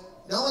that?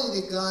 Not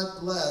only did God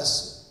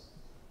bless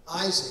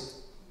Isaac,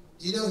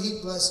 do you know he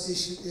blessed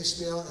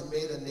Ishmael and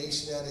made a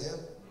nation out of him?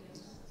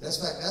 That's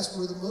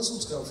where the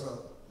Muslims come from.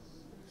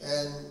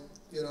 And,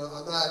 you know,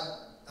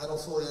 I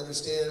don't fully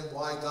understand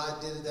why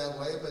God did it that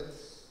way, but,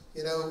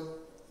 you know,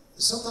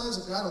 sometimes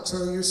God will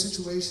turn your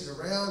situation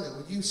around, and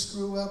when you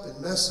screw up and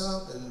mess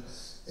up and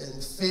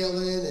fail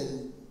in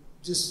and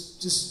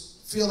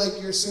just feel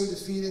like you're so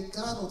defeated,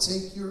 God will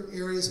take your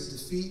areas of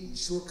defeat and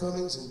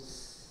shortcomings, and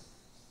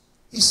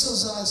he still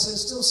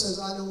says,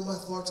 I know my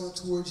thoughts are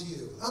towards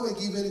you. I'm going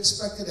to give you an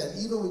expected end,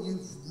 even when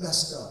you've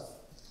messed up.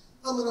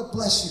 I'm going to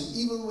bless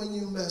you, even when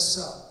you mess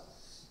up,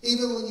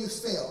 even when you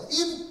fail. And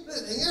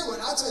you know what?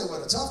 I'll tell you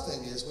what a tough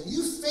thing is. When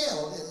you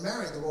failed and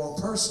married the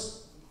wrong person,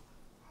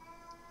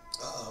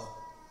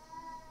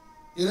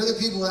 you know the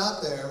people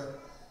out there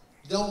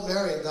don't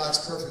marry in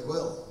God's perfect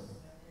will.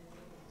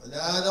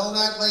 Now, don't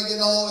act like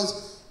it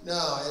always.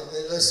 No,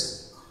 and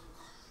listen.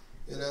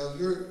 You know,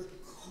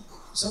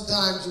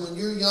 sometimes when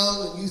you're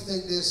young and you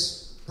think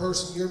this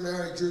person you're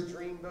married, your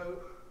dream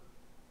boat.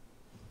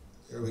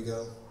 Here we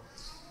go.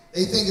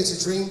 They think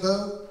it's a dream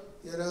boat,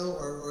 you know,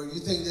 or you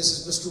think this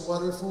is Mr.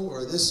 Wonderful,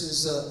 or this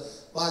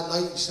is my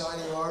knight in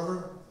shining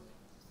armor.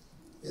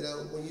 You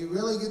know, when you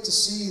really get to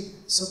see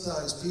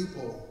sometimes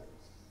people,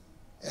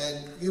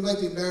 and you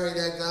might be marrying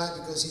that guy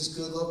because he's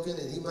good looking,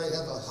 and he might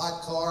have a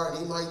hot car, and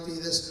he might be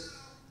this,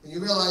 and you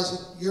realize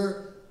that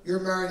you're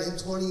married to him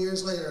 20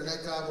 years later, and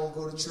that guy won't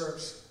go to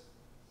church.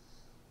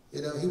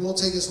 You know, he won't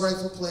take his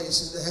rightful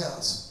place in the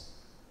house.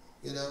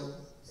 You know,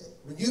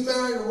 when you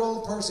marry the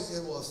wrong person,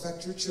 it will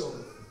affect your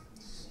children.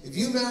 If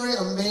you marry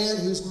a man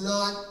who's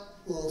not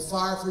on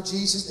fire for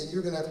Jesus, then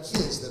you're going to have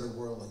kids that are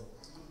worldly.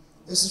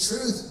 It's the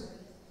truth.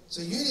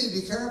 So you need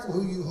to be careful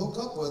who you hook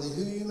up with and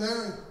who you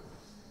marry.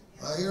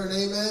 I hear an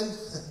amen?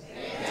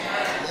 Amen.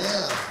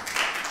 Yeah.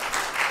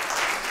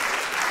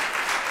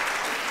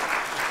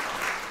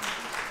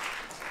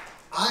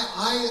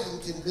 I am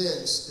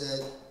convinced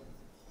that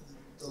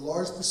the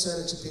large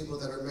percentage of people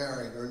that are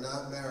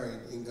not married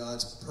in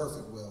God's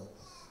perfect will.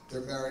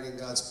 They're married in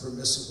God's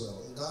permissive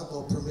will. And God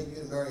will permit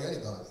you to marry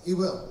anybody. He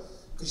will.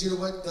 Because you know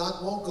what?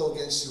 God won't go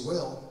against your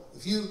will.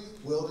 If you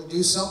will to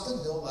do something,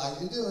 he'll allow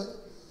you to do it.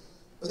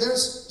 But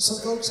there's some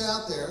folks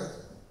out there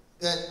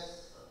that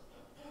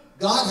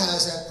God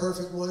has that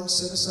perfect one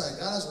set aside.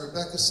 God has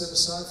Rebecca set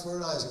aside for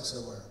an Isaac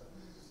somewhere.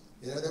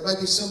 You know, there might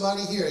be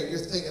somebody here and you're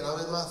thinking, I'm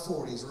in my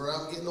 40s or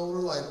I'm getting older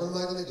in life. What am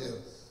I going to do?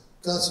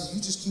 God says,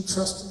 you just keep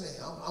trusting me.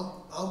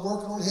 I'm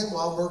working on him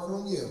while I'm working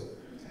on you.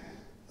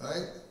 All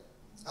right?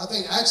 I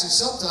think actually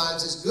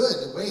sometimes it's good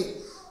to wait,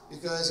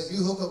 because if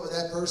you hook up with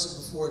that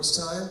person before it's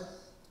time,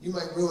 you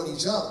might ruin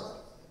each other.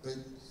 But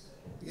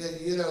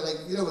you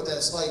know what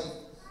that's like,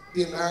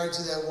 being married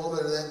to that woman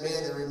or that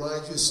man that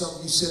reminds you of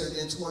something you said or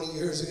did 20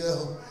 years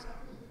ago.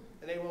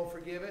 And they won't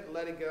forgive it and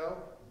let it go.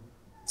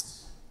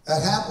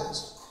 That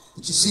happens.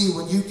 But you see,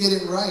 when you get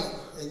it right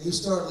and you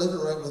start living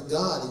right with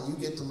God and you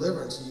get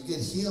deliverance and you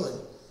get healing,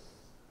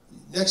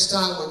 next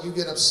time when you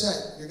get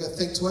upset, you're going to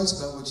think twice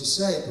about what you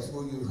say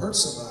before you hurt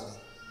somebody.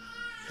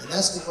 And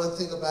that's the one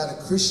thing about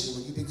a Christian.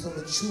 When you become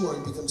mature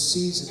and become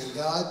seasoned in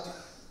God,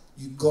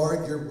 you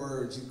guard your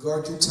words, you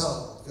guard your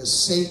tongue. Because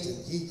Satan,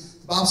 the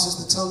Bible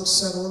says the tongue's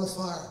set on the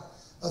fire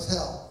of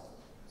hell.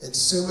 And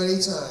so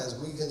many times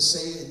we can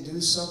say and do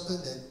something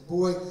that,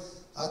 boy,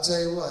 I'll tell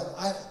you what,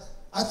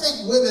 I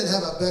think women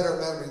have a better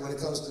memory when it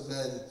comes to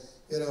men.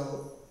 You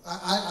know,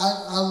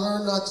 I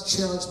learned not to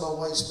challenge my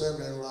wife's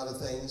memory in a lot of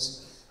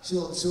things.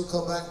 She'll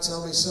come back and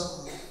tell me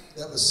something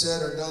that was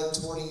said or done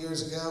 20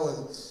 years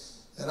ago,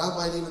 and I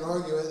might even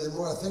argue it. The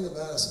more I think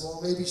about it, I say,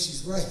 well, maybe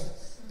she's right.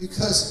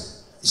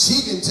 Because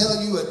she can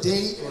tell you a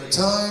date or a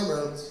time,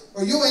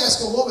 or you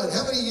ask a woman,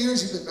 how many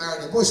years you've been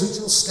married? And boy,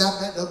 she'll snap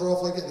that number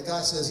off like that. The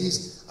guy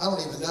says, I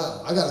don't even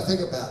know. I got to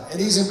think about it.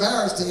 And he's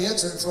embarrassed to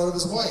answer in front of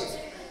his wife.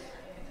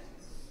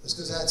 It's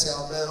because that's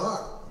how men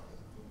are.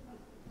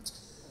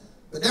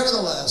 But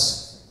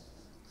nevertheless,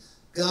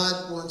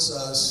 God wants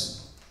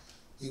us,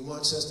 he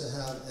wants us to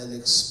have an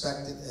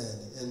expected end.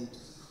 And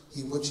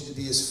he wants you to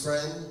be his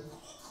friend.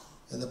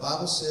 And the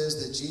Bible says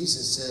that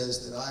Jesus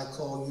says that I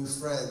call you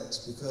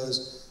friends,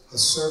 because a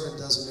servant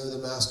doesn't know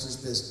the master's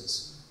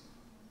business.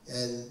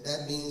 And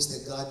that means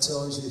that God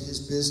tells you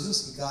his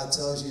business. God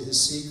tells you his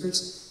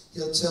secrets.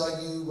 He'll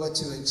tell you what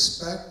to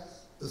expect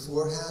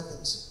before it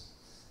happens.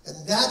 And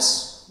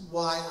that's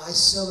why I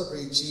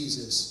celebrate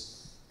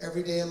Jesus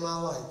every day of my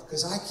life,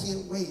 because I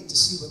can't wait to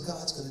see what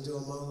God's going to do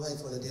in my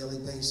life on a daily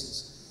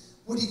basis.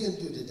 What are you going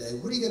to do today?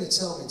 What are you going to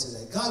tell me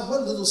today? God,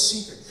 what little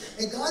secret?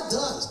 And God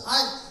does.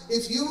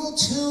 If you will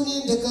tune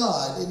into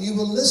God and you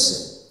will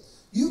listen,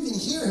 you can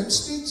hear him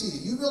speak to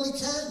you. You really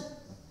can.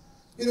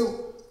 You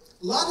know,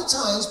 a lot of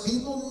times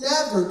people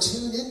never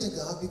tune into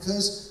God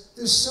because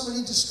there's so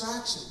many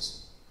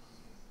distractions.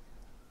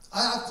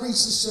 I've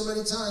preached this so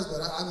many times,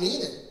 but I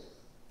mean it.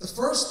 The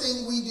first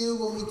thing we do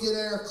when we get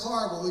in our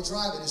car, when we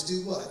drive it, is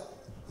do what?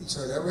 You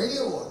turn that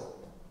radio on.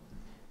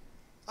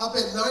 I'll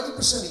bet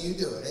 90% of you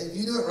do it. If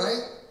you do it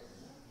right,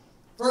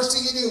 first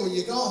thing you do when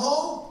you go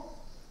home,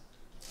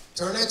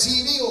 turn that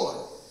TV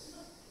on.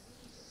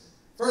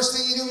 First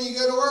thing you do when you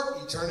go to work,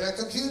 you turn that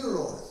computer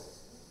on.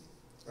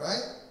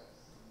 Right?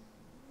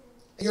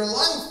 And your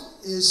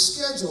life is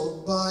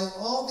scheduled by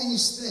all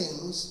these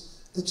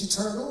things that you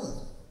turn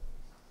on.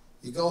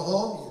 You go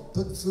home, you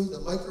put the food in the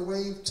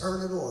microwave,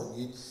 turn it on.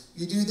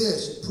 You do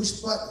this, you push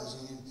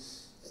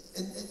buttons,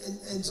 and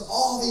it's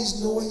all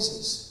these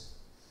noises.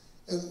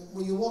 And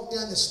when you walk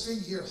down the street,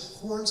 you hear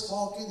horns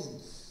honking and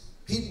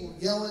people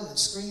yelling and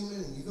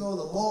screaming, and you go to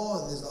the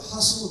mall and there's the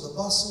hustle and the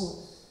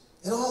bustle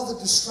and all the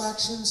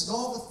distractions and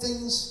all the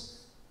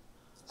things.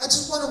 I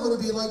just wonder what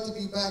it'd be like to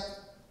be back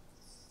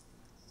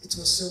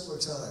into a simpler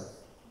time.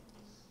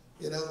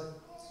 You know?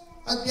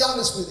 I'd be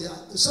honest with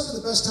you, some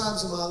of the best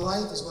times of my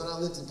life is when I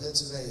lived in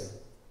Pennsylvania.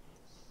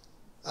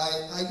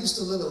 I used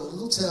to live in a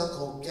little town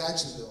called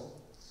Gatchville,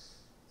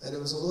 and it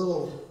was a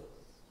little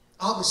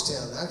Amish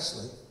town,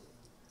 actually.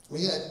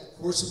 We had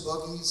horse and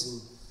buggies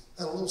and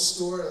had a little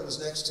store that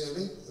was next to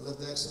me. It lived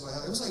next to my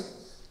house. It was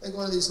like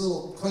one of these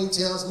little quaint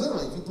towns.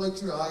 Literally, if you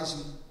blinked your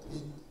eyes,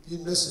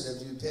 you'd miss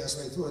it if you passed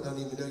right through it. Don't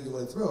even know you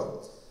went through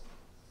it.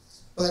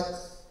 But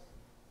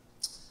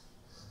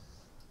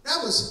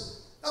that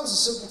was a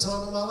simple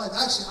time in my life.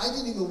 Actually, I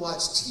didn't even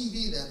watch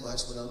TV that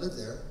much when I lived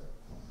there.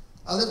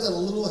 I lived in a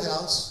little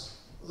house,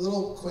 a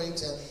little quaint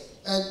town,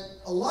 and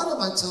a lot of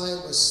my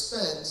time was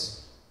spent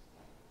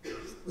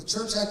with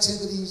church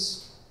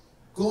activities,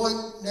 going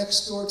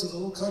next door to the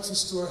little country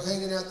store,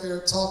 hanging out there,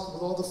 talking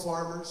with all the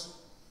farmers,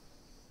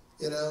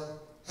 you know,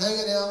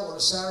 hanging out on a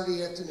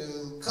Saturday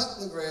afternoon,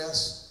 cutting the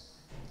grass.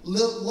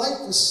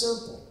 Life was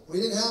simple. We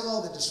didn't have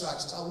all the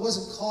distractions. I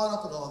wasn't caught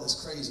up in all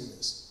this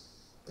craziness.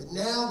 But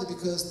now,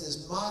 because of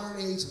this modern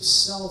age of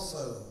cell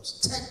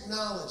phones,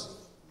 technology,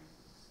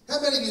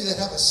 how many of you that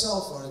have a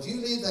cell phone, if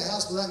you leave the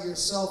house without your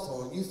cell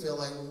phone, you feel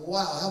like,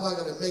 wow, how am I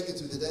going to make it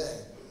through the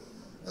day?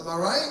 Am I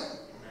right?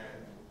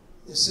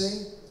 You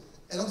see?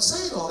 And I'm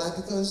saying all that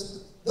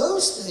because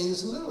those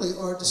things literally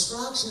are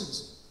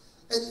distractions.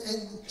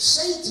 And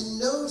Satan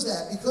knows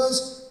that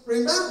because,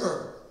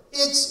 remember,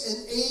 it's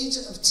an age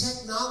of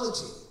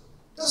technology.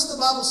 Doesn't the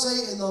Bible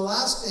say in the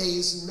last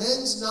days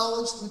men's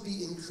knowledge would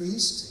be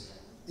increased?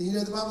 Do you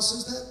know the Bible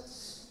says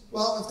that?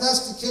 Well, if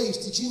that's the case,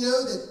 did you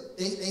know that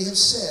they have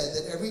said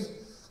that I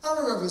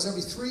don't remember if it was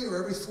every 3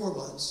 or every 4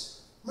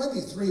 months, it might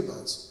be 3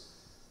 months,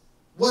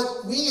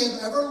 what we have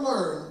ever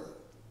learned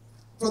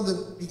from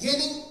the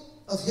beginning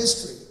of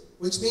history,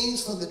 which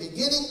means from the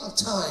beginning of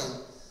time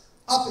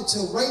up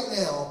until right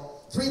now,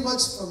 3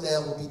 months from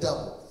now will be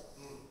doubled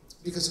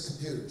because of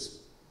computers.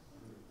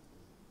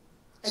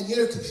 And you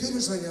know,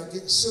 computers right now are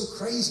getting so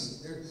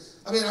crazy.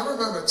 I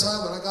remember a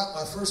time when I got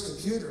my first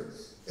computer.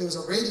 It was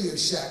a Radio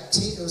Shack.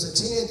 It was a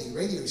Tandy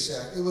Radio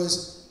Shack. It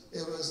was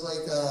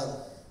like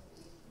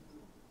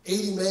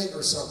 80 meg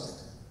or something.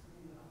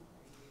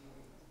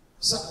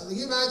 So, can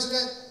you imagine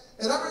that?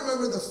 And I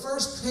remember the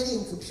first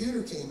Pentium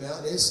computer came out,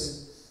 and it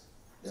said,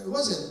 it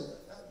wasn't,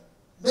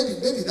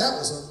 maybe that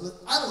was,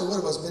 I don't know what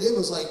it was, but it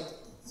was like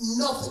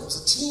nothing. It was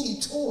a teeny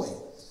toy.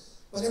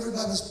 But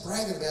everybody was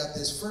bragging about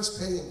this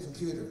first Pentium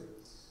computer.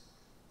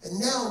 And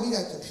now we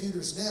got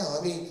computers now.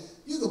 I mean,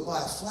 you can buy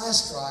a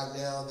flash drive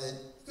now that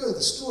you go to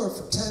the store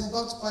for $10,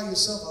 buy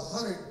yourself a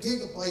 100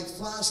 gigabyte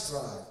flash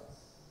drive.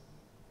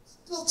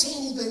 Little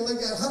teeny thing like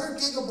that, 100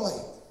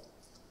 gigabyte.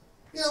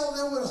 You don't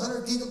know what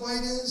 100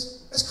 gigabyte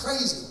is? That's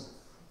crazy.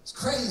 It's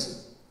crazy.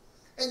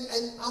 And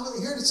I'm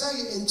here to tell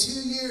you, in 2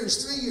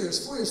 years, 3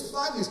 years, 4 years,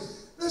 5 years,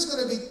 there's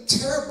going to be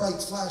terabyte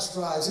flash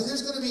drives, and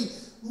there's going to be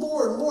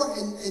more and more,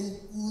 and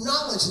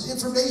knowledge and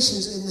information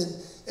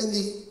and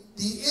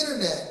the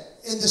internet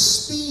and the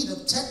speed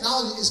of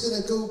technology is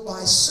going to go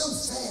by so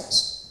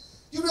fast.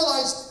 You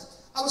realize,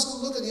 I was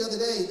looking the other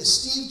day, that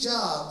Steve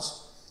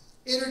Jobs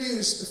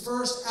introduced the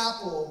first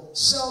Apple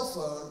cell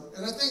phone,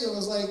 and I think it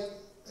was like,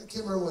 I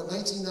can't remember what,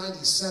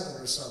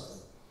 1997 or something.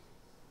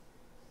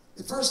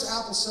 The first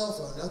Apple cell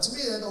phone. Now, to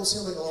me, that don't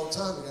seem like a long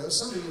time ago.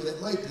 Some of you,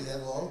 that might be that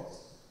long.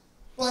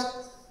 But,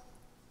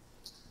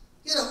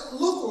 you know,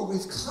 look where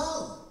we've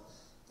come.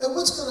 And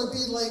what's going to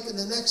be like in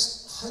the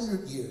next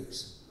 100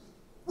 years?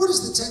 What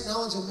is the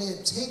technology of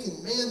man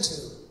taking man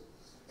to?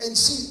 And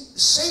see,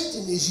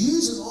 Satan is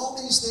using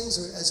all these things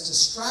as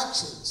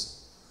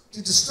distractions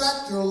to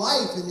distract your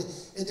life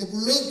and to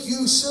make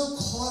you so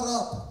caught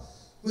up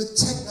with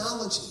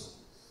technology.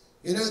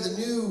 You know, the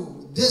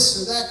new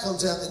this or that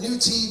comes out, the new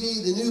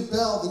TV, the new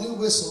bell, the new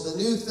whistle, the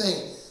new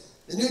thing,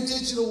 the new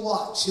digital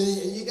watch,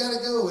 and you got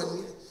to go.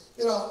 And,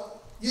 you know,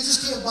 You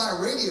just can't buy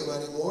a radio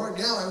anymore.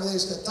 Now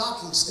everything's got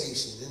docking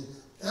station.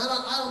 And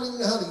I don't even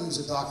know how to use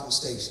a docking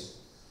station.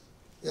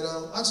 You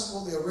know, I just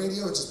want me a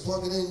radio, just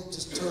plug it in,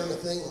 just turn the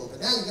thing on.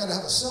 But now you got to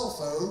have a cell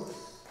phone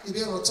to be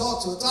able to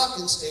talk to a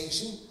docking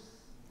station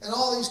and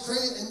all these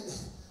crazy. And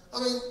I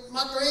mean,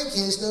 my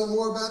grandkids know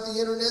more about the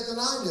internet than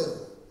I do.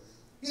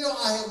 You know,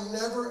 I have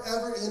never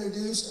ever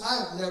introduced. I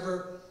have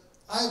never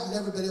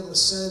been able to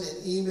send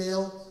an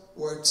email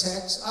or a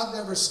text. I've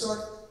never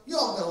started. You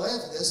all gonna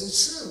laugh at this. It's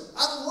true.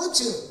 I don't want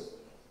to.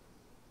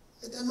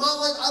 In my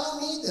life, I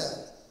don't need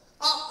that.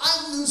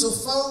 I use a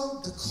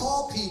phone to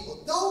call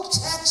people. Don't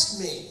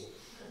text me.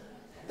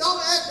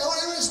 Nobody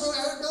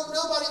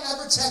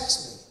ever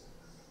text me.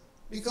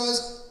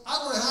 Because I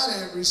don't know how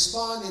to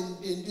respond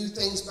and do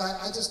things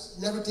back. I just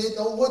never did.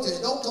 Don't want to.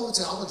 Don't come and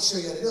say, I'm going to show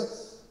you how to do it.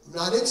 I'm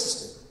not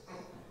interested.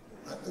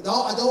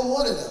 I don't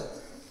want to know.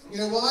 You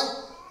know why?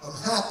 I'm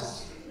happy.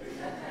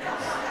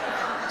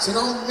 So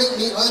don't make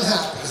me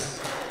unhappy.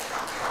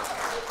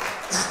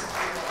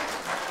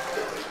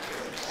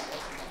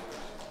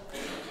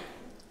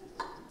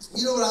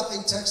 You know what I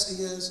think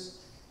texting is?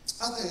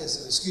 I think it's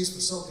an excuse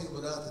for some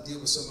people not to deal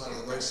with somebody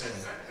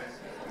emotionally.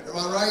 Am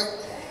I right?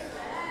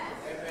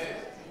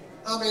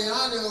 I mean,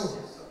 I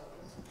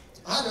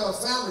know a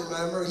family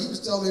member, he was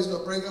telling me he was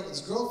going to break up with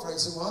his girlfriend. He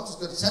said, well, I'm just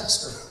going to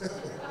text her.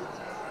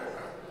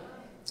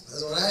 I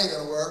said, well, that ain't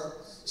going to work.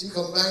 She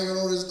come banging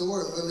on his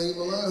door and wouldn't leave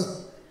him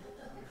alone.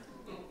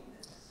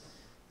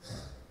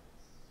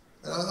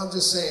 And I'm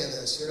just saying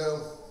this, you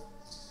know.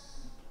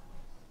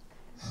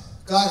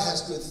 God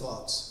has good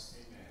thoughts.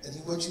 And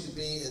he wants you to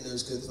be in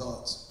those good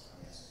thoughts.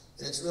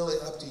 And it's really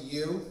up to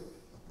you.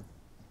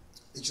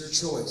 It's your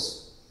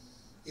choice.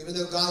 Even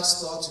though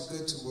God's thoughts are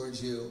good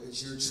towards you,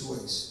 it's your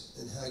choice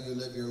in how you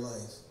live your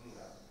life.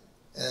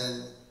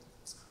 And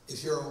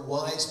if you're a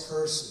wise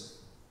person,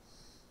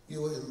 you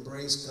will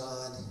embrace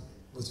God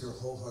with your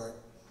whole heart.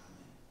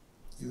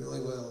 You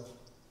really will.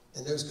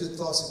 And those good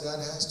thoughts that God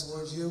has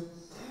towards you,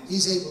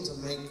 he's able to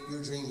make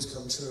your dreams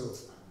come true.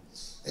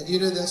 And you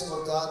know that's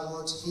what God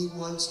wants. He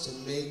wants to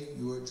make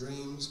your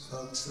dreams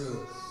come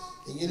true.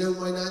 And you know,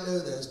 might not know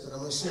this, but I'm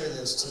going to share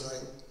this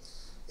tonight,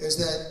 is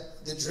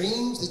that the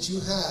dreams that you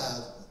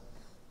have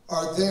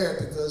are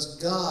there because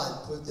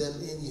God put them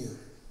in you.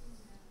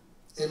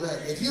 Amen.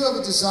 If you have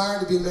a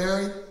desire to be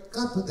married,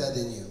 God put that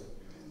in you.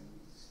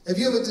 If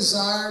you have a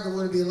desire to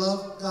want to be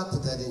loved, God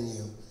put that in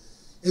you.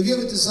 If you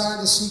have a desire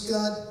to seek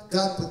God,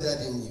 God put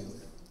that in you.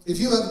 If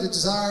you have the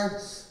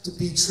desire to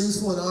be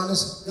truthful and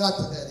honest, God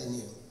put that in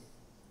you.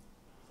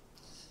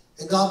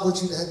 And God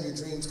wants you to have your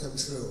dreams come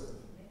true.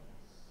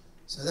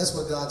 So that's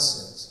what God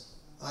says.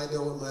 I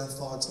know what my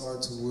thoughts are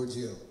towards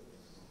you.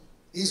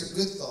 These are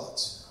good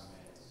thoughts.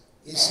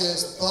 He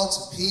says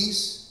thoughts of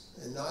peace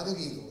and not of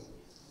evil.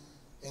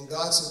 And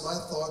God says, my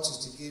thoughts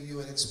is to give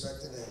you an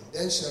expected end.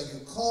 Then shall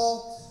you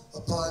call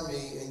upon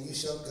me, and you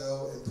shall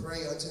go and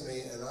pray unto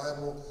me, and I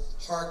will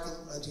hearken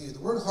unto you. The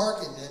word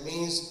hearken, that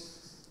means,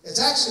 it's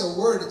actually a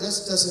word. It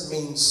doesn't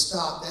mean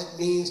stop. That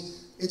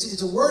means,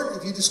 it's a word,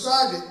 if you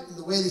describe it in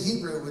the way the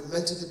Hebrew would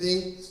meant it to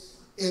be,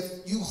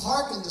 if you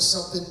hearken to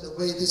something the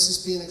way this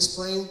is being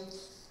explained,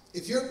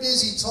 if you're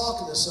busy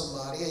talking to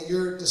somebody and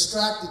you're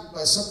distracted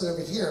by something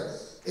over here,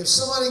 if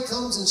somebody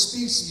comes and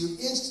speaks to you,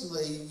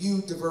 instantly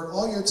you divert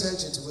all your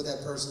attention to what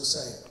that person's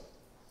saying.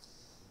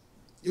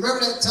 You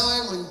remember that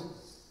time when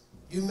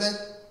you met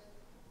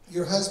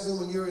your husband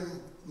when you were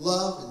in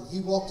love and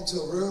he walked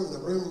into a room and the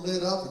room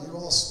lit up and you were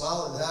all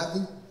smiling and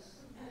happy?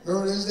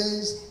 Remember those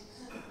days?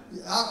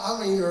 I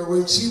mean, or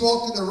when she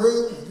walked in the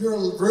room, your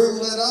room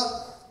lit up.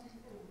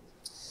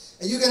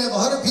 And you can have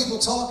 100 people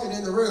talking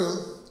in the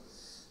room,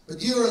 but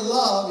you're in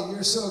love and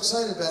you're so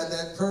excited about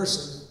that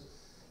person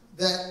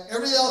that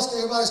everybody's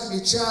going to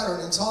be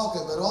chattering and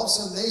talking, but all of a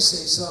sudden they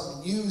say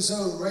something, you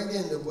zone right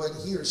into what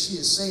he or she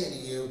is saying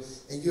to you,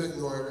 and you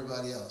ignore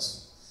everybody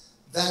else.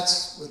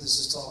 That's what this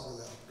is talking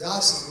about.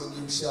 God says,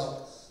 when you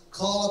shall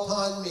call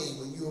upon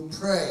me, when you will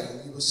pray,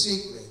 and you will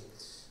seek me,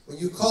 when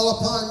you call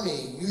upon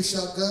me, you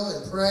shall go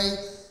and pray.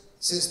 It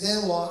says,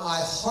 then will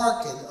I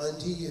hearken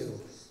unto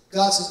you.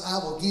 God says, I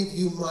will give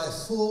you my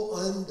full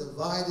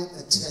undivided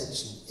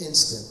attention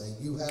instantly.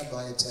 You have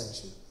my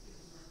attention.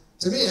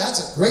 To me,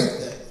 that's a great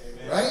thing,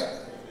 right?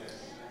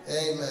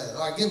 Amen.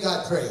 All right, give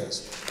God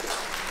praise.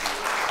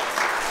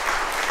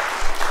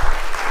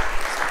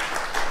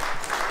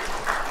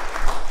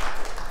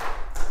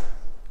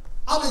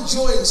 I'm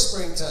enjoying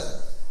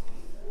springtime.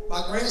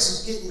 My grass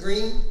is getting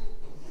green.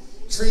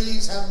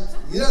 Trees having,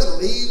 the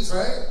leaves,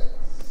 right?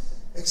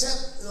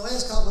 Except in the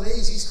last couple of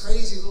days, these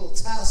crazy little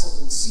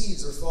tassels and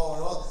seeds are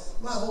falling off.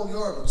 My whole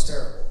yard looks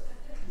terrible.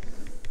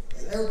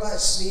 And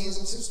everybody's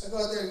sneezing. I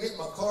go out there and get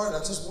my car, and I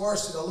just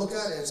washed it. I look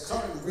at it, and it's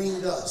covered in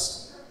green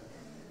dust.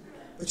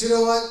 But you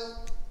know what?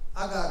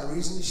 I got a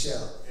reason to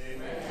shout.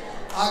 Amen.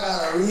 I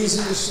got a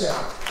reason to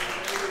shout.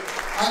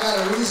 I got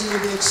a reason to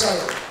be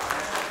excited.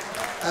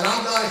 And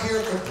I'm not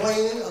here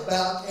complaining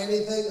about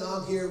anything.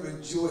 I'm here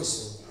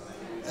rejoicing.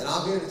 And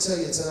I'm here to tell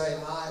you tonight,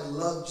 I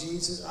love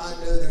Jesus. I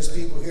know there's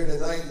people here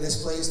tonight in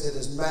this place that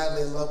is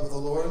madly in love with the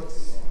Lord.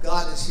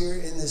 God is here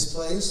in this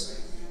place.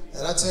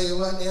 And I tell you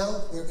what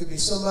now, there could be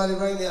somebody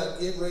right now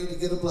getting ready to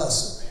get a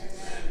blessing.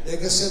 There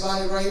could be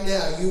somebody right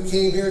now, you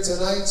came here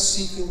tonight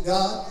seeking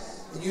God,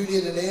 and you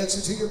need an answer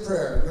to your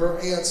prayer.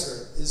 Your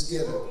answer is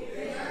given.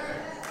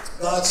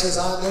 God says,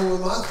 I know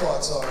what my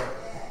thoughts are.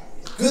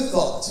 Good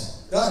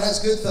thoughts. God has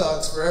good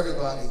thoughts for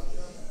everybody.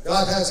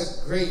 God has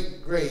a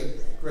great, great,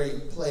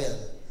 great plan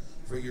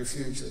for your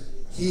future.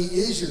 He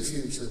is your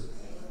future,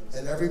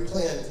 and every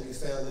plan can be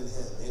found in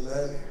Him.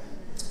 Amen?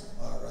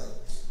 All right.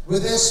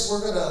 With this,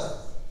 we're going to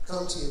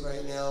come to you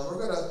right now.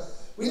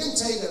 We didn't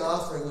take an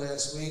offering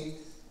last week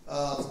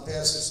from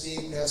Pastor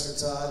Steve,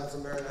 Pastor Todd, and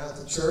from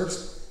Maranatha Church.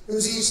 It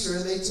was Easter,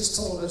 and they just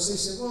told us, they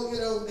said, well, you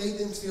know, they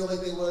didn't feel like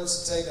they wanted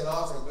us to take an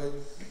offering, but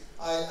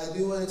I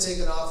do want to take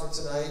an offering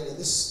tonight, and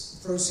this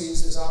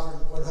proceeds, this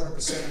offering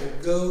 100%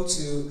 will go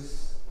to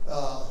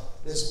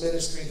this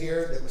ministry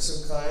here that was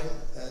so kind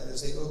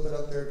as they opened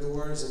up their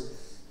doors and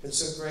been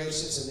so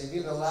gracious, and they've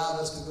even allowed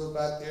us to go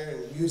back there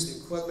and use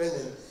the equipment,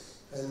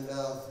 and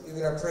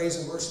even our praise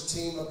and worship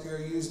team up here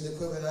using the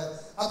equipment.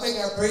 I think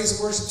our praise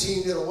and worship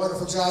team did a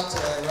wonderful job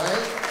today,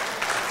 right?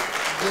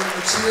 Give them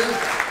a cheer.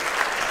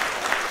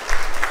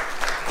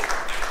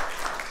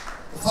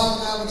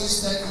 Father God, we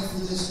just thank you for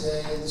this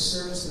day and the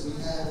service that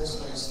we had in this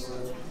place,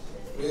 Lord.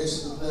 We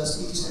ask you to bless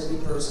each and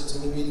every person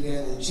till we meet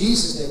again. In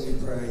Jesus' name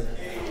we pray.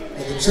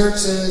 And the church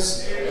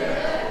says,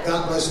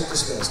 God bless you,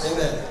 dismissed.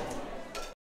 Amen.